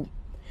you.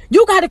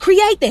 You got to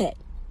create that.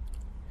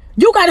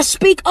 You got to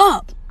speak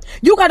up.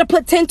 You got to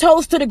put 10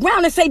 toes to the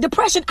ground and say,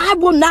 depression, I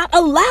will not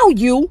allow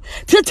you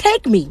to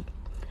take me.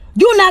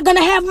 You're not going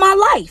to have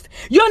my life.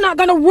 You're not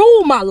going to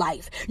rule my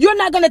life. You're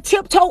not going to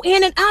tiptoe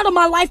in and out of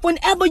my life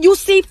whenever you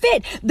see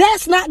fit.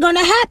 That's not going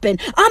to happen.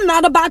 I'm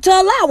not about to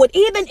allow it.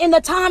 Even in the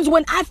times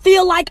when I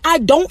feel like I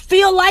don't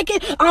feel like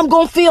it, I'm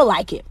going to feel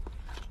like it.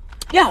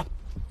 Yeah.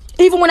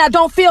 Even when I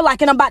don't feel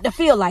like it, I'm about to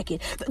feel like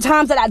it. The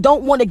times that I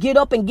don't want to get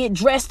up and get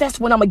dressed, that's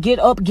when I'm going to get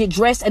up, get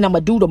dressed, and I'm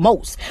going to do the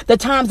most. The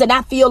times that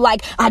I feel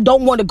like I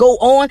don't want to go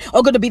on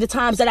are going to be the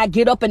times that I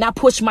get up and I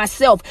push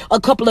myself a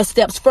couple of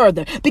steps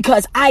further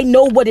because I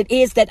know what it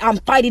is that I'm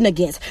fighting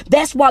against.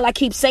 That's why I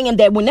keep saying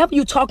that whenever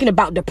you're talking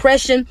about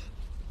depression,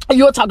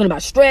 you're talking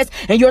about stress,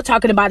 and you're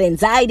talking about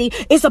anxiety,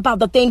 it's about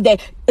the thing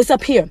that it's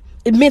up here.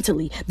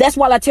 Mentally. That's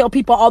why I tell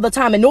people all the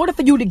time, in order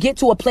for you to get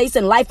to a place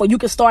in life where you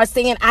can start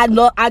saying,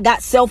 I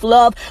got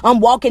self-love, I'm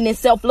walking in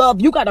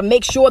self-love, you got to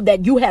make sure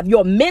that you have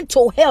your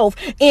mental health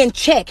in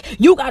check.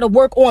 You got to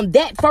work on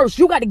that first.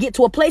 You got to get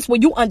to a place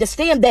where you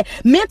understand that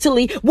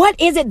mentally, what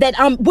is it that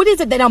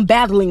I'm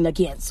battling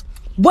against?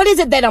 What is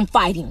it that I'm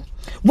fighting?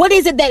 What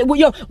is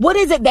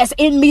it that's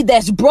in me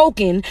that's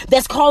broken,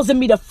 that's causing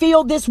me to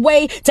feel this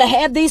way, to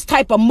have these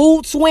type of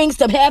mood swings,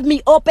 to have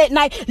me up at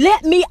night?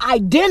 Let me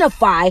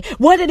identify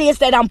what it is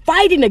that I'm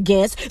fighting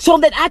against so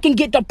that I can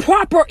get the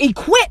proper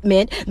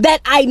equipment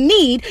that I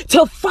need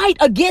to fight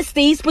against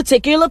these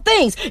particular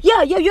things.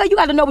 Yeah. You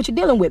got to know what you're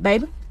dealing with,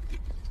 baby.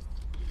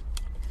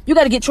 You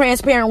got to get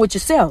transparent with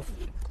yourself.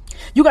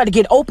 You got to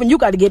get open. You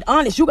got to get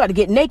honest. You got to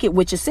get naked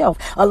with yourself.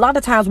 A lot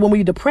of times when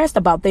we're depressed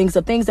about things,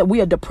 the things that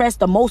we are depressed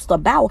the most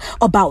about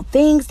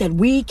things that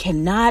we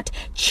cannot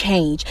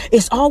change.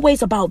 It's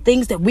always about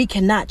things that we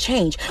cannot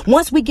change.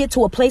 Once we get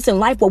to a place in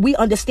life where we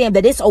understand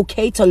that it's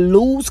okay to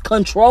lose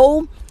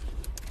control,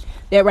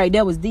 that right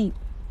there was deep.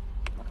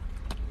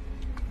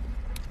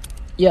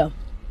 Yeah.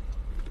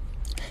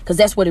 Because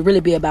that's what it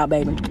really be about,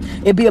 baby.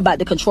 It be about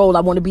the control.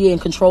 I want to be in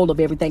control of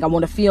everything. I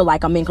want to feel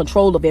like I'm in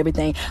control of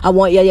everything. I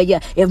want,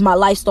 If my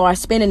life starts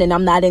spinning and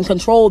I'm not in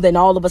control, then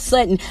all of a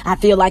sudden I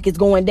feel like it's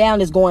going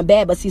down, it's going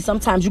bad. But see,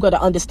 sometimes you got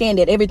to understand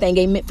that everything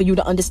ain't meant for you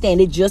to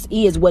understand. It just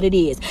is what it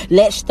is.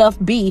 Let stuff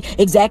be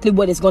exactly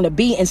what it's going to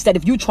be instead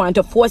of you trying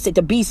to force it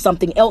to be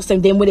something else.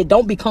 And then when it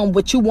don't become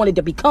what you want it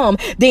to become,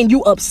 then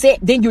you upset,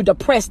 then you're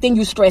depressed, then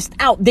you stressed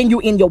out, then you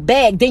in your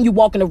bag, then you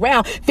walking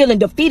around feeling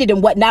defeated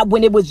and whatnot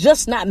when it was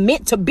just not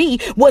meant to be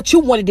what you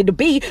wanted it to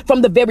be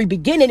from the very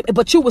beginning,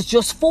 but you was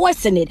just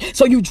forcing it.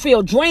 So you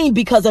feel drained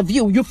because of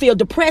you. You feel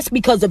depressed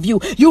because of you.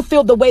 You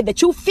feel the way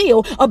that you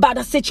feel about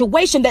a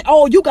situation that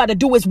all you got to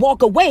do is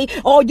walk away.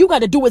 All you got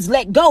to do is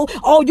let go.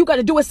 All you got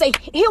to do is say,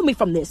 heal me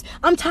from this.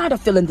 I'm tired of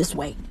feeling this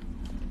way.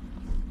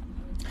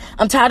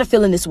 I'm tired of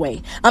feeling this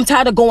way. I'm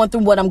tired of going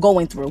through what I'm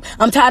going through.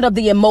 I'm tired of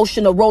the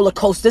emotional roller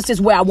coaster. This is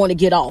where I want to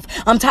get off.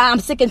 I'm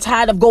sick and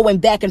tired of going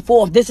back and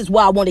forth. This is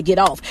where I want to get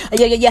off.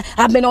 Yeah.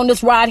 I've been on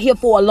this ride here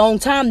for a long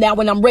time now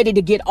and I'm ready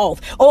to get off.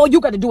 All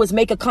you got to do is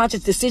make a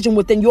conscious decision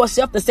within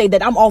yourself to say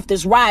that I'm off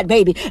this ride,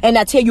 baby. And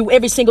I tell you,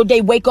 every single day,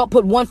 wake up,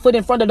 put one foot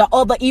in front of the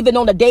other, even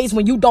on the days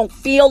when you don't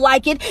feel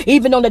like it,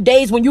 even on the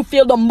days when you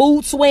feel the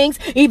mood swings,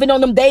 even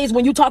on them days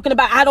when you're talking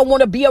about, I don't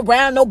want to be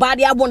around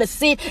nobody. I want to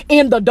sit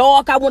in the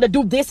dark. I want to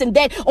do this and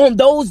that. On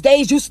those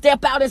days, you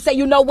step out and say,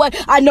 you know what?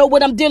 I know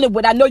what I'm dealing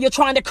with. I know you're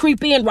trying to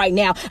creep in right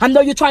now. I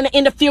know you're trying to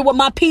interfere with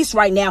my peace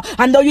right now.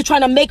 I know you're trying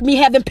to make me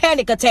having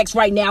panic attacks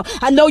right now.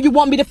 I know you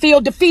want me to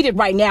feel defeated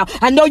right now.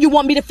 I know you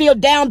want me to feel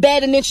down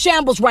bad and in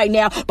shambles right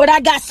now. But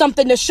I got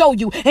something to show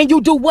you. And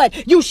you do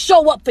what? You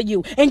show up for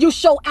you. And you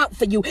show out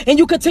for you. And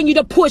you continue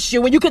to push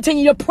you. And you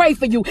continue to pray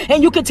for you.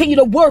 And you continue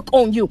to work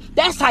on you.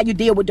 That's how you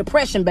deal with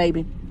depression,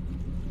 baby.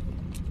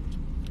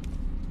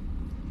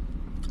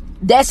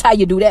 That's how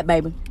you do that,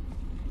 baby.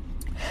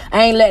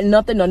 I ain't letting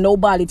nothing or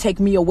nobody take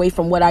me away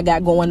from what I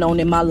got going on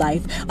in my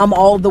life. I'm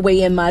all the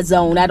way in my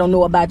zone. I don't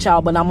know about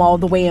y'all, but I'm all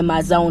the way in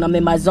my zone. I'm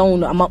in my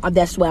zone.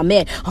 That's where I'm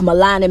at. I'm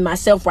aligning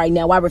myself right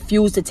now. I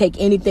refuse to take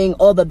anything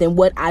other than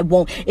what I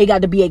want. It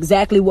got to be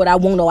exactly what I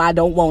want or I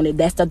don't want it.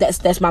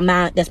 That's my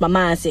mind. That's my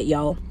mindset,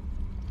 y'all.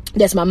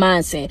 That's my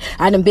mindset.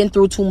 I done been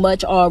through too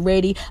much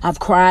already.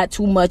 I've cried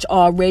too much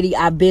already.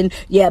 I've been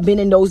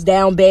in those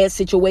down bad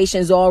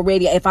situations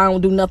already. If I don't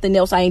do nothing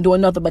else, I ain't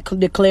doing nothing but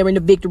declaring the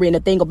victory. And the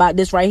thing about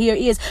this right here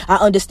is I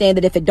understand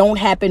that if it don't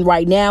happen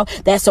right now,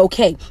 that's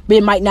okay.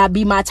 It might not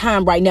be my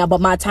time right now,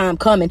 but my time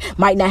coming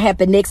might not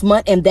happen next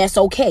month. And that's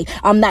okay.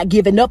 I'm not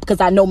giving up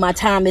because I know my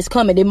time is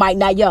coming. It might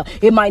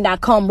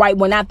not come right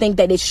when I think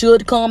that it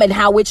should come and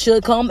how it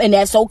should come. And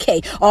that's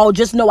okay. I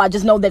just know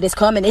that it's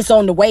coming. It's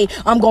on the way.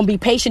 I'm going to be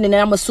patient. And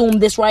I'm assuming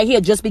this right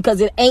here, just because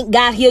it ain't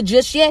got here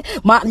just yet.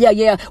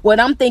 What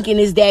I'm thinking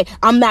is that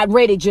I'm not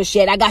ready just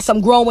yet. I got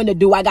some growing to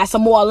do. I got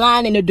some more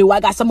aligning to do.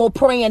 I got some more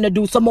praying to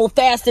do, some more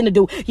fasting to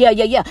do.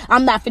 Yeah.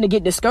 I'm not finna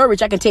get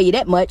discouraged. I can tell you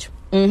that much.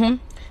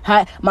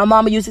 My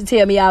mama used to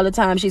tell me all the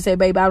time. She said,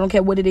 baby, I don't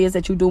care what it is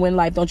that you do in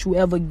life. Don't you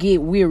ever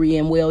get weary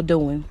in well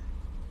doing.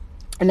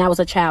 And I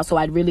was a child, so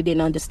I really didn't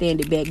understand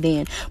it back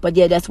then. But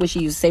yeah, that's what she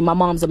used to say. My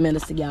mom's a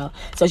minister, y'all.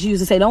 So she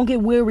used to say, don't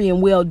get weary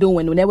in well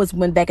doing. When that was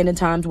back in the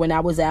times when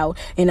I was out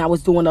and I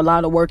was doing a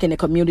lot of work in the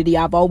community.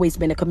 I've always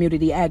been a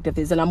community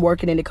activist, and I'm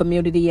working in the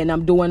community and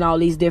I'm doing all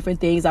these different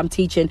things. I'm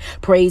teaching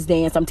praise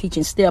dance. I'm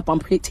teaching step. I'm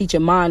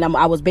teaching mine.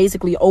 I was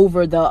basically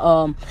over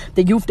the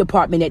youth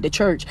department at the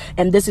church.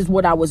 And this is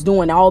what I was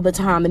doing all the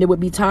time. And it would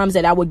be times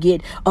that I would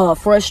get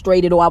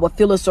frustrated or I would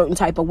feel a certain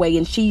type of way.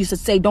 And she used to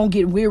say, don't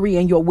get weary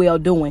in your well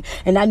doing.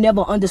 And I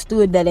never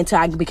understood that until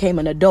I became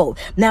an adult.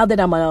 Now that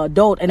I'm an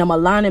adult and I'm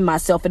aligning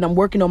myself and I'm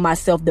working on my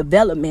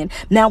self-development,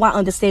 now I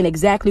understand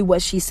exactly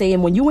what she's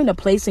saying. When you're in a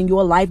place in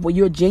your life where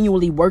you're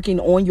genuinely working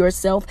on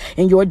yourself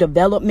and your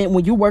development,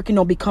 when you're working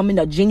on becoming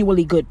a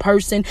genuinely good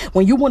person,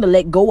 when you want to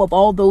let go of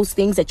all those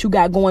things that you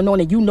got going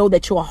on and you know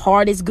that your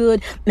heart is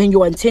good and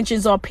your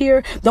intentions are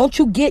pure, don't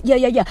you get,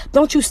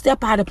 don't you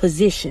step out of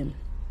position.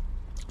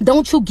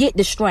 Don't you get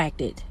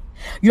distracted.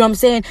 You know what I'm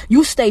saying?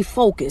 You stay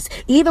focused.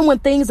 Even when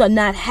things are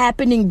not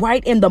happening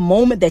right in the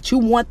moment that you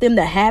want them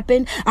to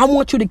happen, I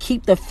want you to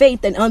keep the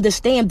faith and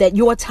understand that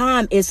your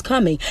time is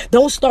coming.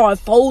 Don't start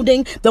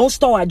folding. Don't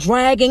start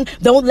dragging.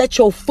 Don't let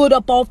your foot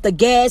up off the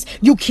gas.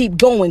 You keep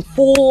going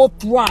full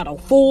throttle,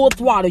 full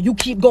throttle. You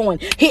keep going,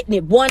 hitting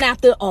it one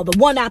after the other,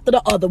 one after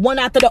the other, one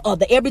after the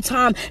other. Every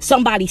time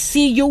somebody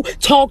see you,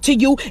 talk to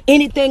you,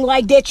 anything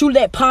like that, you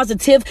let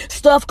positive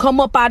stuff come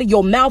up out of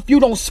your mouth. You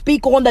don't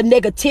speak on the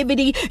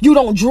negativity. You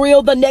don't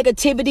drill the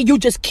negativity. You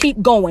just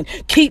keep going,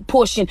 keep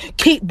pushing,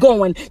 keep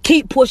going,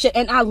 keep pushing.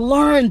 And I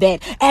learned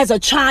that as a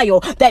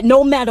child, that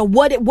no matter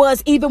what it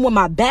was, even when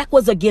my back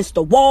was against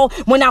the wall,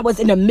 when I was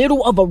in the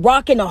middle of a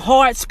rock and a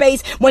hard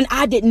space, when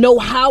I didn't know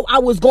how I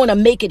was going to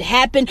make it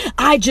happen,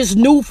 I just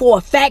knew for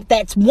a fact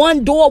that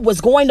one door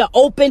was going to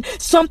open,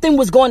 something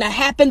was going to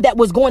happen that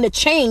was going to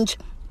change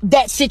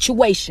that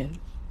situation.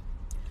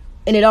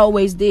 And it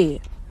always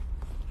did.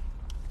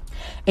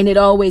 And it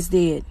always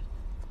did.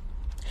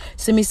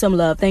 Send me some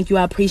love. Thank you.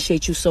 I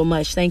appreciate you so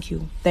much. Thank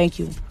you. Thank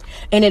you.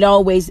 And it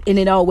always did.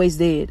 It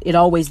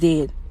always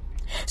did.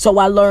 So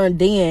I learned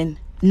then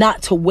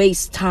not to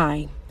waste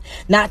time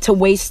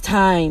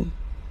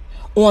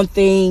on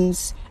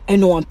things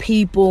and on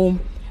people,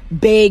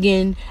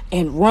 begging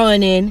and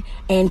running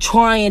and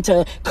trying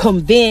to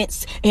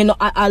convince. And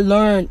I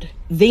learned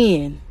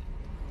then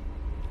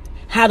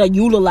how to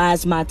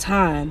utilize my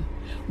time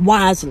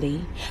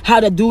wisely, how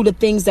to do the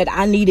things that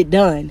I needed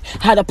done,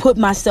 how to put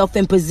myself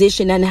in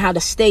position and how to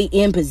stay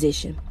in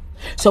position.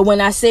 So when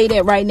I say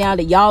that right now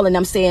to y'all, and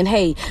I'm saying,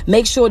 hey,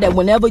 make sure that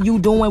whenever you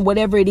doing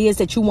whatever it is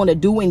that you want to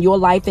do in your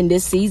life in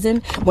this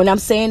season, when I'm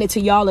saying it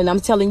to y'all and I'm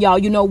telling y'all,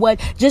 you know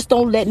what, just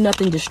don't let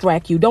nothing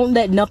distract you. Don't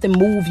let nothing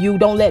move you.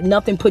 Don't let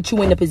nothing put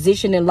you in a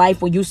position in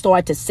life where you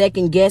start to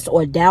second guess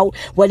or doubt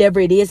whatever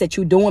it is that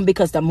you're doing,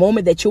 because the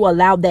moment that you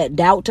allow that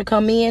doubt to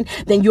come in,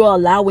 then you're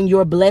allowing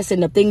your blessing,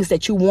 the things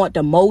that you want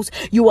the most,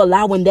 you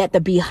allowing that to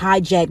be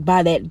hijacked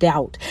by that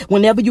doubt.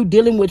 Whenever you're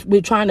dealing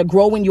with trying to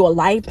grow in your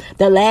life,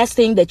 the last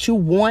thing that you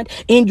want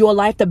in your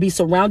life to be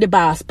surrounded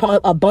by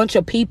a bunch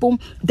of people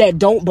that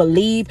don't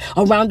believe,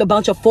 around a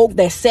bunch of folk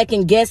that's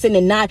second guessing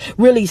and not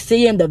really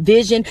seeing the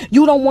vision.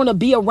 You don't want to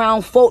be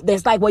around folk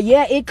that's like, well,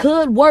 yeah, it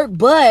could work,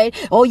 but,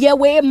 oh yeah,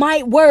 well, it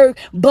might work,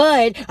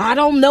 but I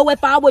don't know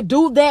if I would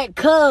do that,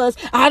 cause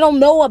I don't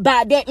know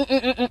about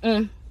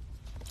that.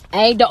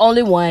 I ain't the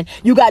only one.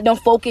 You got them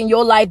folk in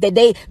your life that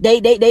they,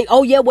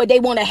 oh yeah, well, they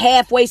want a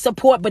halfway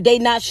support, but they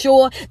not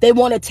sure. They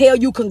want to tell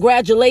you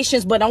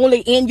congratulations, but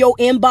only in your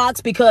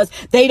inbox, because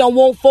they don't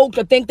want folk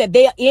to think that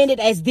they're in it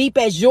as deep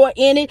as you're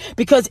in it.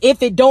 Because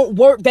if it don't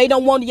work, they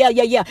don't want,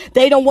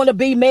 they don't want to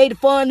be made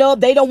fun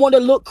of. They don't want to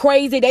look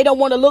crazy. They don't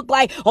want to look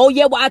like, oh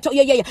yeah, well, I told,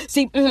 yeah.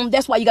 See,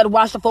 that's why you got to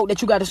watch the folk that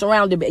you got to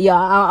surround it. Yeah,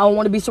 I don't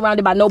want to be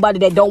surrounded by nobody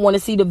that don't want to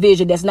see the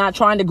vision, that's not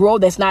trying to grow,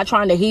 that's not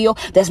trying to heal,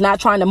 that's not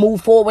trying to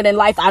move forward in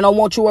life. I don't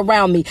want you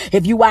around me.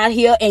 If you out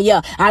here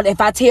and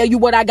if I tell you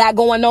what I got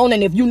going on,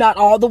 and if you're not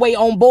all the way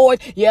on board,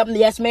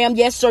 yes ma'am,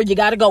 yes sir, you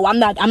gotta go. I'm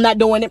not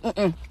doing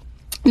it.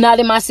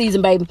 Not in my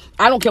season, baby.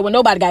 I don't care what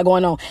nobody got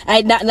going on.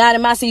 Not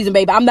in my season,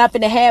 baby. I'm not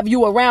finna have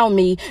you around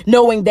me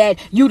knowing that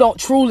you don't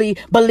truly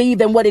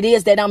believe in what it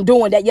is that I'm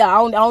doing. That,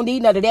 I don't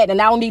need none of that.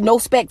 And I don't need no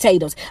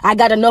spectators. I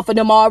got enough of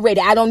them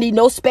already. I don't need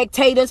no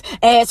spectators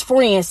as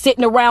friends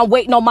sitting around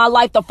waiting on my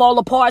life to fall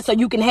apart so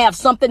you can have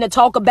something to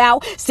talk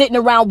about. Sitting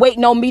around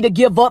waiting on me to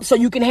give up so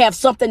you can have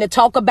something to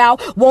talk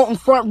about. Wanting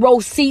front row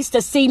seats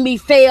to see me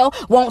fail.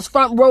 Wants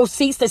front row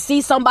seats to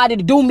see somebody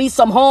to do me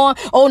some harm.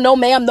 Oh, no,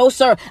 ma'am. No,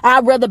 sir.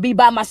 I'd rather be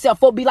by myself.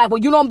 Folk be like,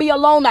 well, you don't be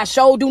alone. I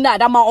sure do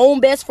not. I'm my own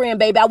best friend,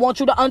 baby. I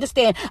want you to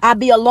understand. I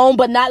be alone,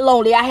 but not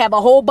lonely. I have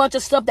a whole bunch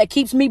of stuff that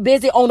keeps me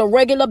busy on a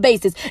regular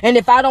basis. And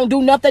if I don't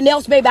do nothing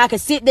else, baby, I can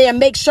sit there and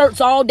make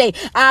shirts all day.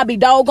 I'll be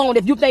doggone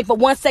if you think for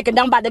 1 second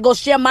I'm about to go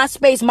share my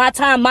space, my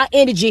time, my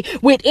energy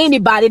with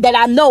anybody that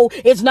I know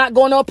is not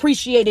going to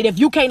appreciate it. If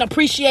you can't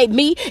appreciate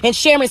me and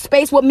sharing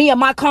space with me and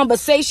my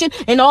conversation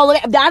and all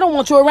of that, I don't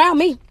want you around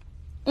me.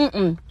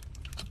 I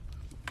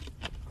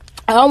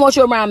don't want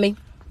you around me.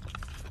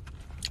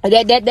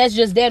 That's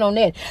just dead on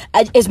that.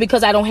 It's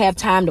because I don't have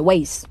time to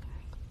waste.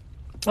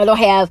 I don't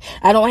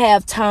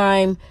have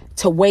time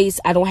to waste.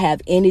 I don't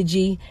have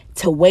energy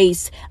to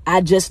waste.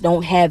 I just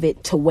don't have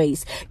it to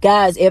waste.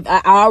 Guys, if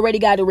I already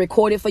got it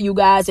recorded for you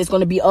guys, it's going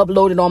to be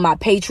uploaded on my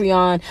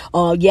Patreon.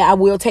 I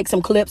will take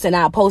some clips and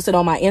I'll post it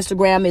on my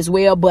Instagram as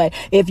well. But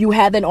if you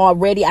haven't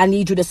already, I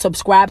need you to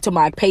subscribe to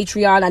my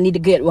Patreon. I need to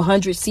get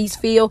 100 seats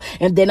filled,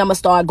 and then I'm going to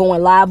start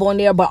going live on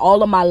there. But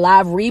all my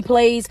live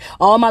replays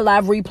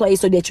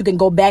so that you can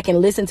go back and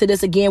listen to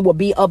this again will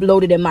be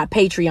uploaded in my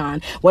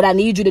Patreon. What I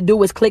need you to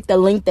do is click the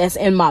link that's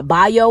in my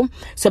bio,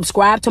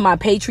 subscribe to my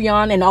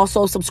Patreon, and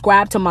also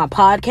subscribe to my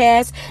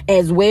podcast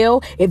as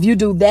well. If you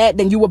do that,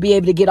 then you will be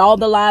able to get all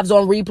the lives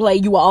on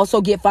replay. You will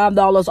also get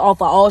 $5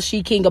 off of all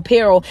She King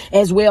apparel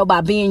as well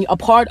by being a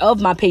part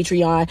of my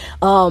Patreon.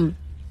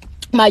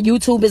 My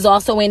YouTube is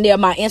also in there.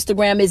 My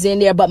Instagram is in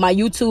there, but my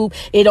YouTube,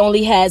 it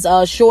only has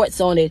shorts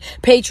on it.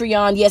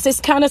 Patreon, yes, it's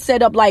kind of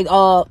set up like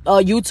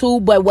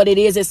YouTube, but what it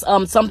is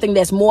something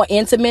that's more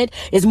intimate.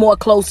 It's more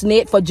close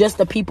knit for just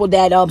the people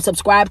that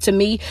subscribe to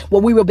me,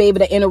 where we will be able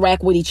to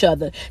interact with each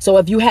other. So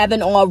if you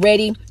haven't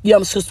already,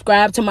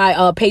 subscribe to my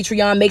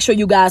Patreon. Make sure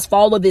you guys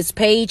follow this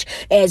page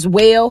as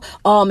well.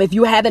 If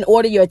you haven't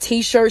ordered your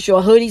t-shirts,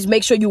 your hoodies,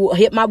 make sure you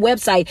hit my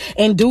website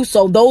and do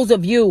so. Those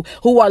of you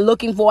who are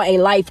looking for a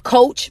life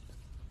coach,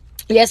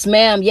 yes,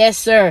 ma'am. Yes,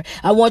 sir.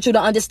 I want you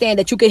to understand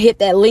that you can hit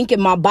that link in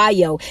my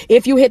bio.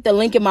 If you hit the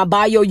link in my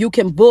bio, you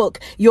can book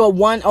your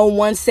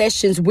one-on-one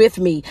sessions with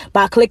me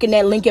by clicking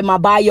that link in my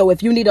bio.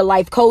 If you need a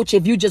life coach,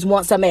 if you just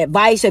want some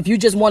advice, if you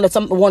just want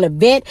to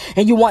vent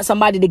and you want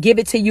somebody to give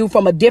it to you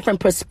from a different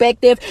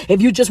perspective, if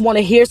you just want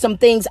to hear some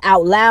things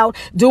out loud,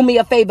 do me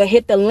a favor,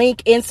 hit the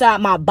link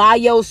inside my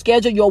bio,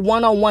 schedule your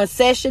one-on-one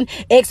session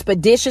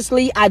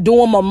expeditiously. I do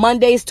them on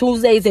Mondays,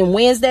 Tuesdays, and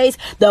Wednesdays.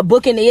 The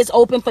booking is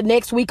open for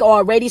next week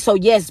already.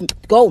 So yes,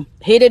 go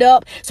hit it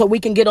up so we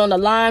can get on the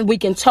line. We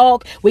can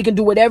talk. We can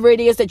do whatever it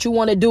is that you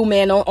want to do,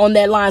 man, on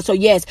that line. So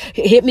yes,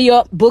 hit me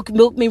up. Book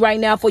me right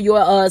now for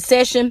your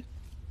session.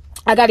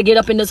 I got to get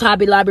up in this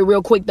Hobby Lobby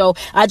real quick, though.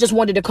 I just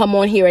wanted to come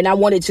on here and I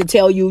wanted to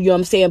tell you, what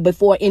I'm saying,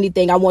 before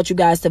anything, I want you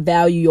guys to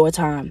value your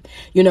time.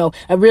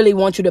 I really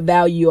want you to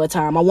value your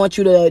time. I want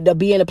you to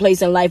be in a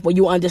place in life where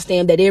you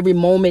understand that every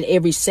moment,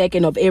 every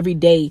second of every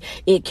day,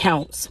 it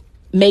counts.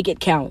 Make it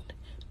count.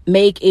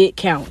 Make it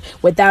count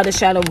without a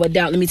shadow of a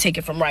doubt. Let me take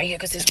it from right here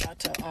because it's about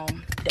to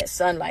that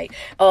sunlight.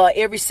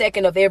 Every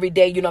second of every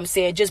day, what I'm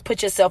saying, just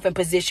put yourself in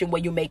position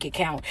where you make it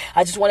count.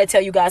 I just want to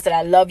tell you guys that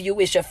I love you.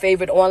 It's your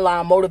favorite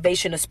online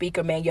motivational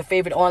speaker, man. Your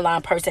favorite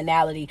online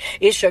personality.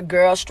 It's your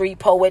girl, street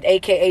poet,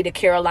 aka the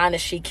Carolina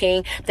She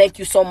King. Thank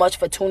you so much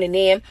for tuning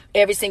in.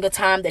 Every single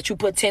time that you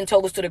put 10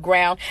 toes to the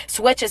ground,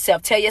 sweat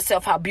yourself. Tell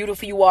yourself how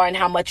beautiful you are and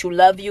how much you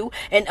love you,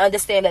 and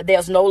understand that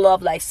there's no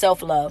love like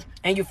self-love.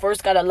 And you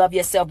first got to love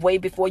yourself way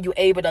before you're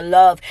able to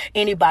love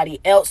anybody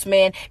else,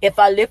 man. If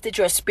I lifted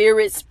your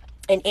spirits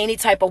in any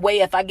type of way,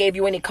 if I gave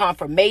you any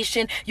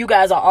confirmation, you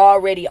guys are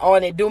already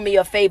on it. Do me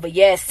a favor.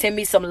 Yes, send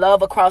me some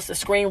love across the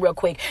screen real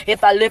quick.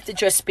 If I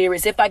lifted your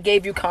spirits, if I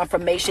gave you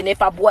confirmation,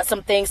 if I brought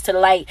some things to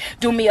light,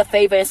 do me a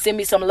favor and send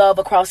me some love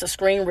across the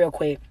screen real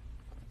quick.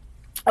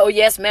 Oh,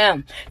 yes,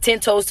 ma'am. 10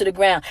 toes to the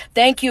ground.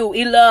 Thank you,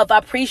 E-Love. I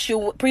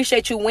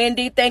appreciate you,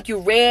 Wendy. Thank you,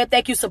 Red.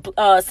 Thank you,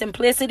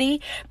 Simplicity.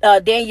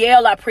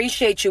 Danielle, I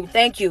appreciate you.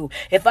 Thank you.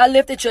 If I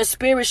lifted your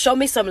spirit, show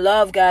me some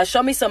love, guys.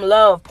 Show me some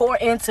love. Pour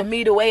into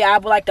me the way I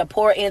would like to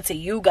pour into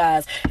you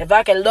guys. If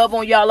I can love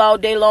on y'all all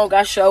day long,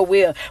 I sure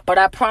will. But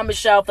I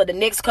promise y'all for the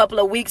next couple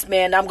of weeks,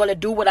 man, I'm going to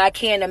do what I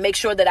can to make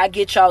sure that I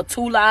get y'all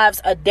 2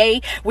 lives a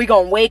day. We're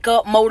going to wake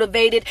up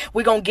motivated.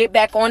 We're going to get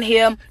back on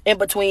here in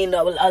between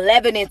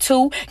 11 and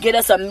 2. Get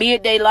us a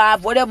midday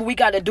live, whatever we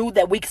got to do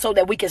so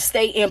that we can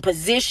stay in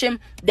position.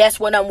 That's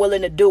what I'm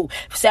willing to do.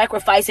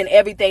 Sacrificing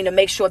everything to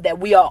make sure that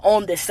we are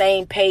on the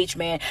same page,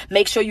 man.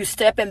 Make sure you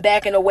stepping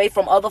back and away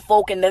from other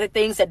folk and the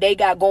things that they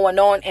got going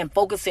on and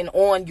focusing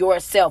on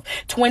yourself.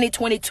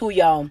 2022,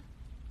 y'all.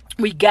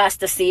 We got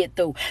to see it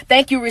through.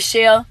 Thank you,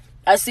 Rochelle.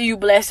 I see you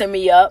blessing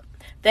me up.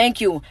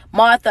 Thank you.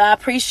 Martha, I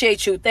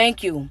appreciate you.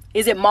 Thank you.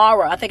 Is it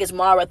Mara? I think it's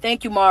Mara.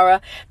 Thank you,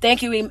 Mara.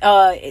 Thank you,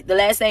 the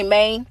last name,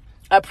 Maine.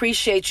 I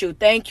appreciate you.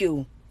 Thank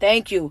you.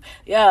 Thank you.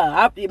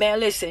 Yeah, man,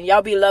 listen,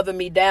 y'all be loving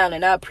me down,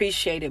 and I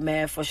appreciate it,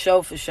 man, for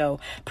sure, for sure.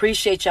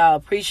 Appreciate y'all.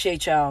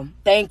 Appreciate y'all.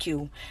 Thank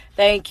you.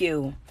 Thank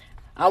you.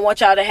 I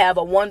want y'all to have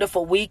a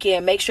wonderful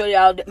weekend. Make sure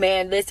y'all,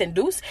 man, listen,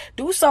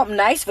 do something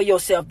nice for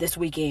yourself this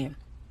weekend.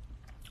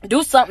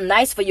 Do something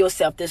nice for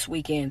yourself this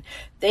weekend.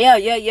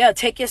 Yeah.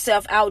 Take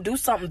yourself out. Do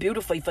something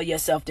beautiful for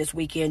yourself this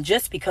weekend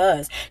just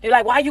because. They're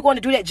like, why are you going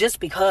to do that? Just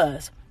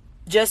because.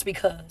 Just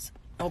because.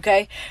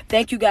 Okay.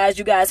 Thank you guys.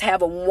 You guys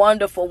have a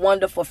wonderful,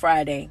 wonderful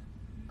Friday.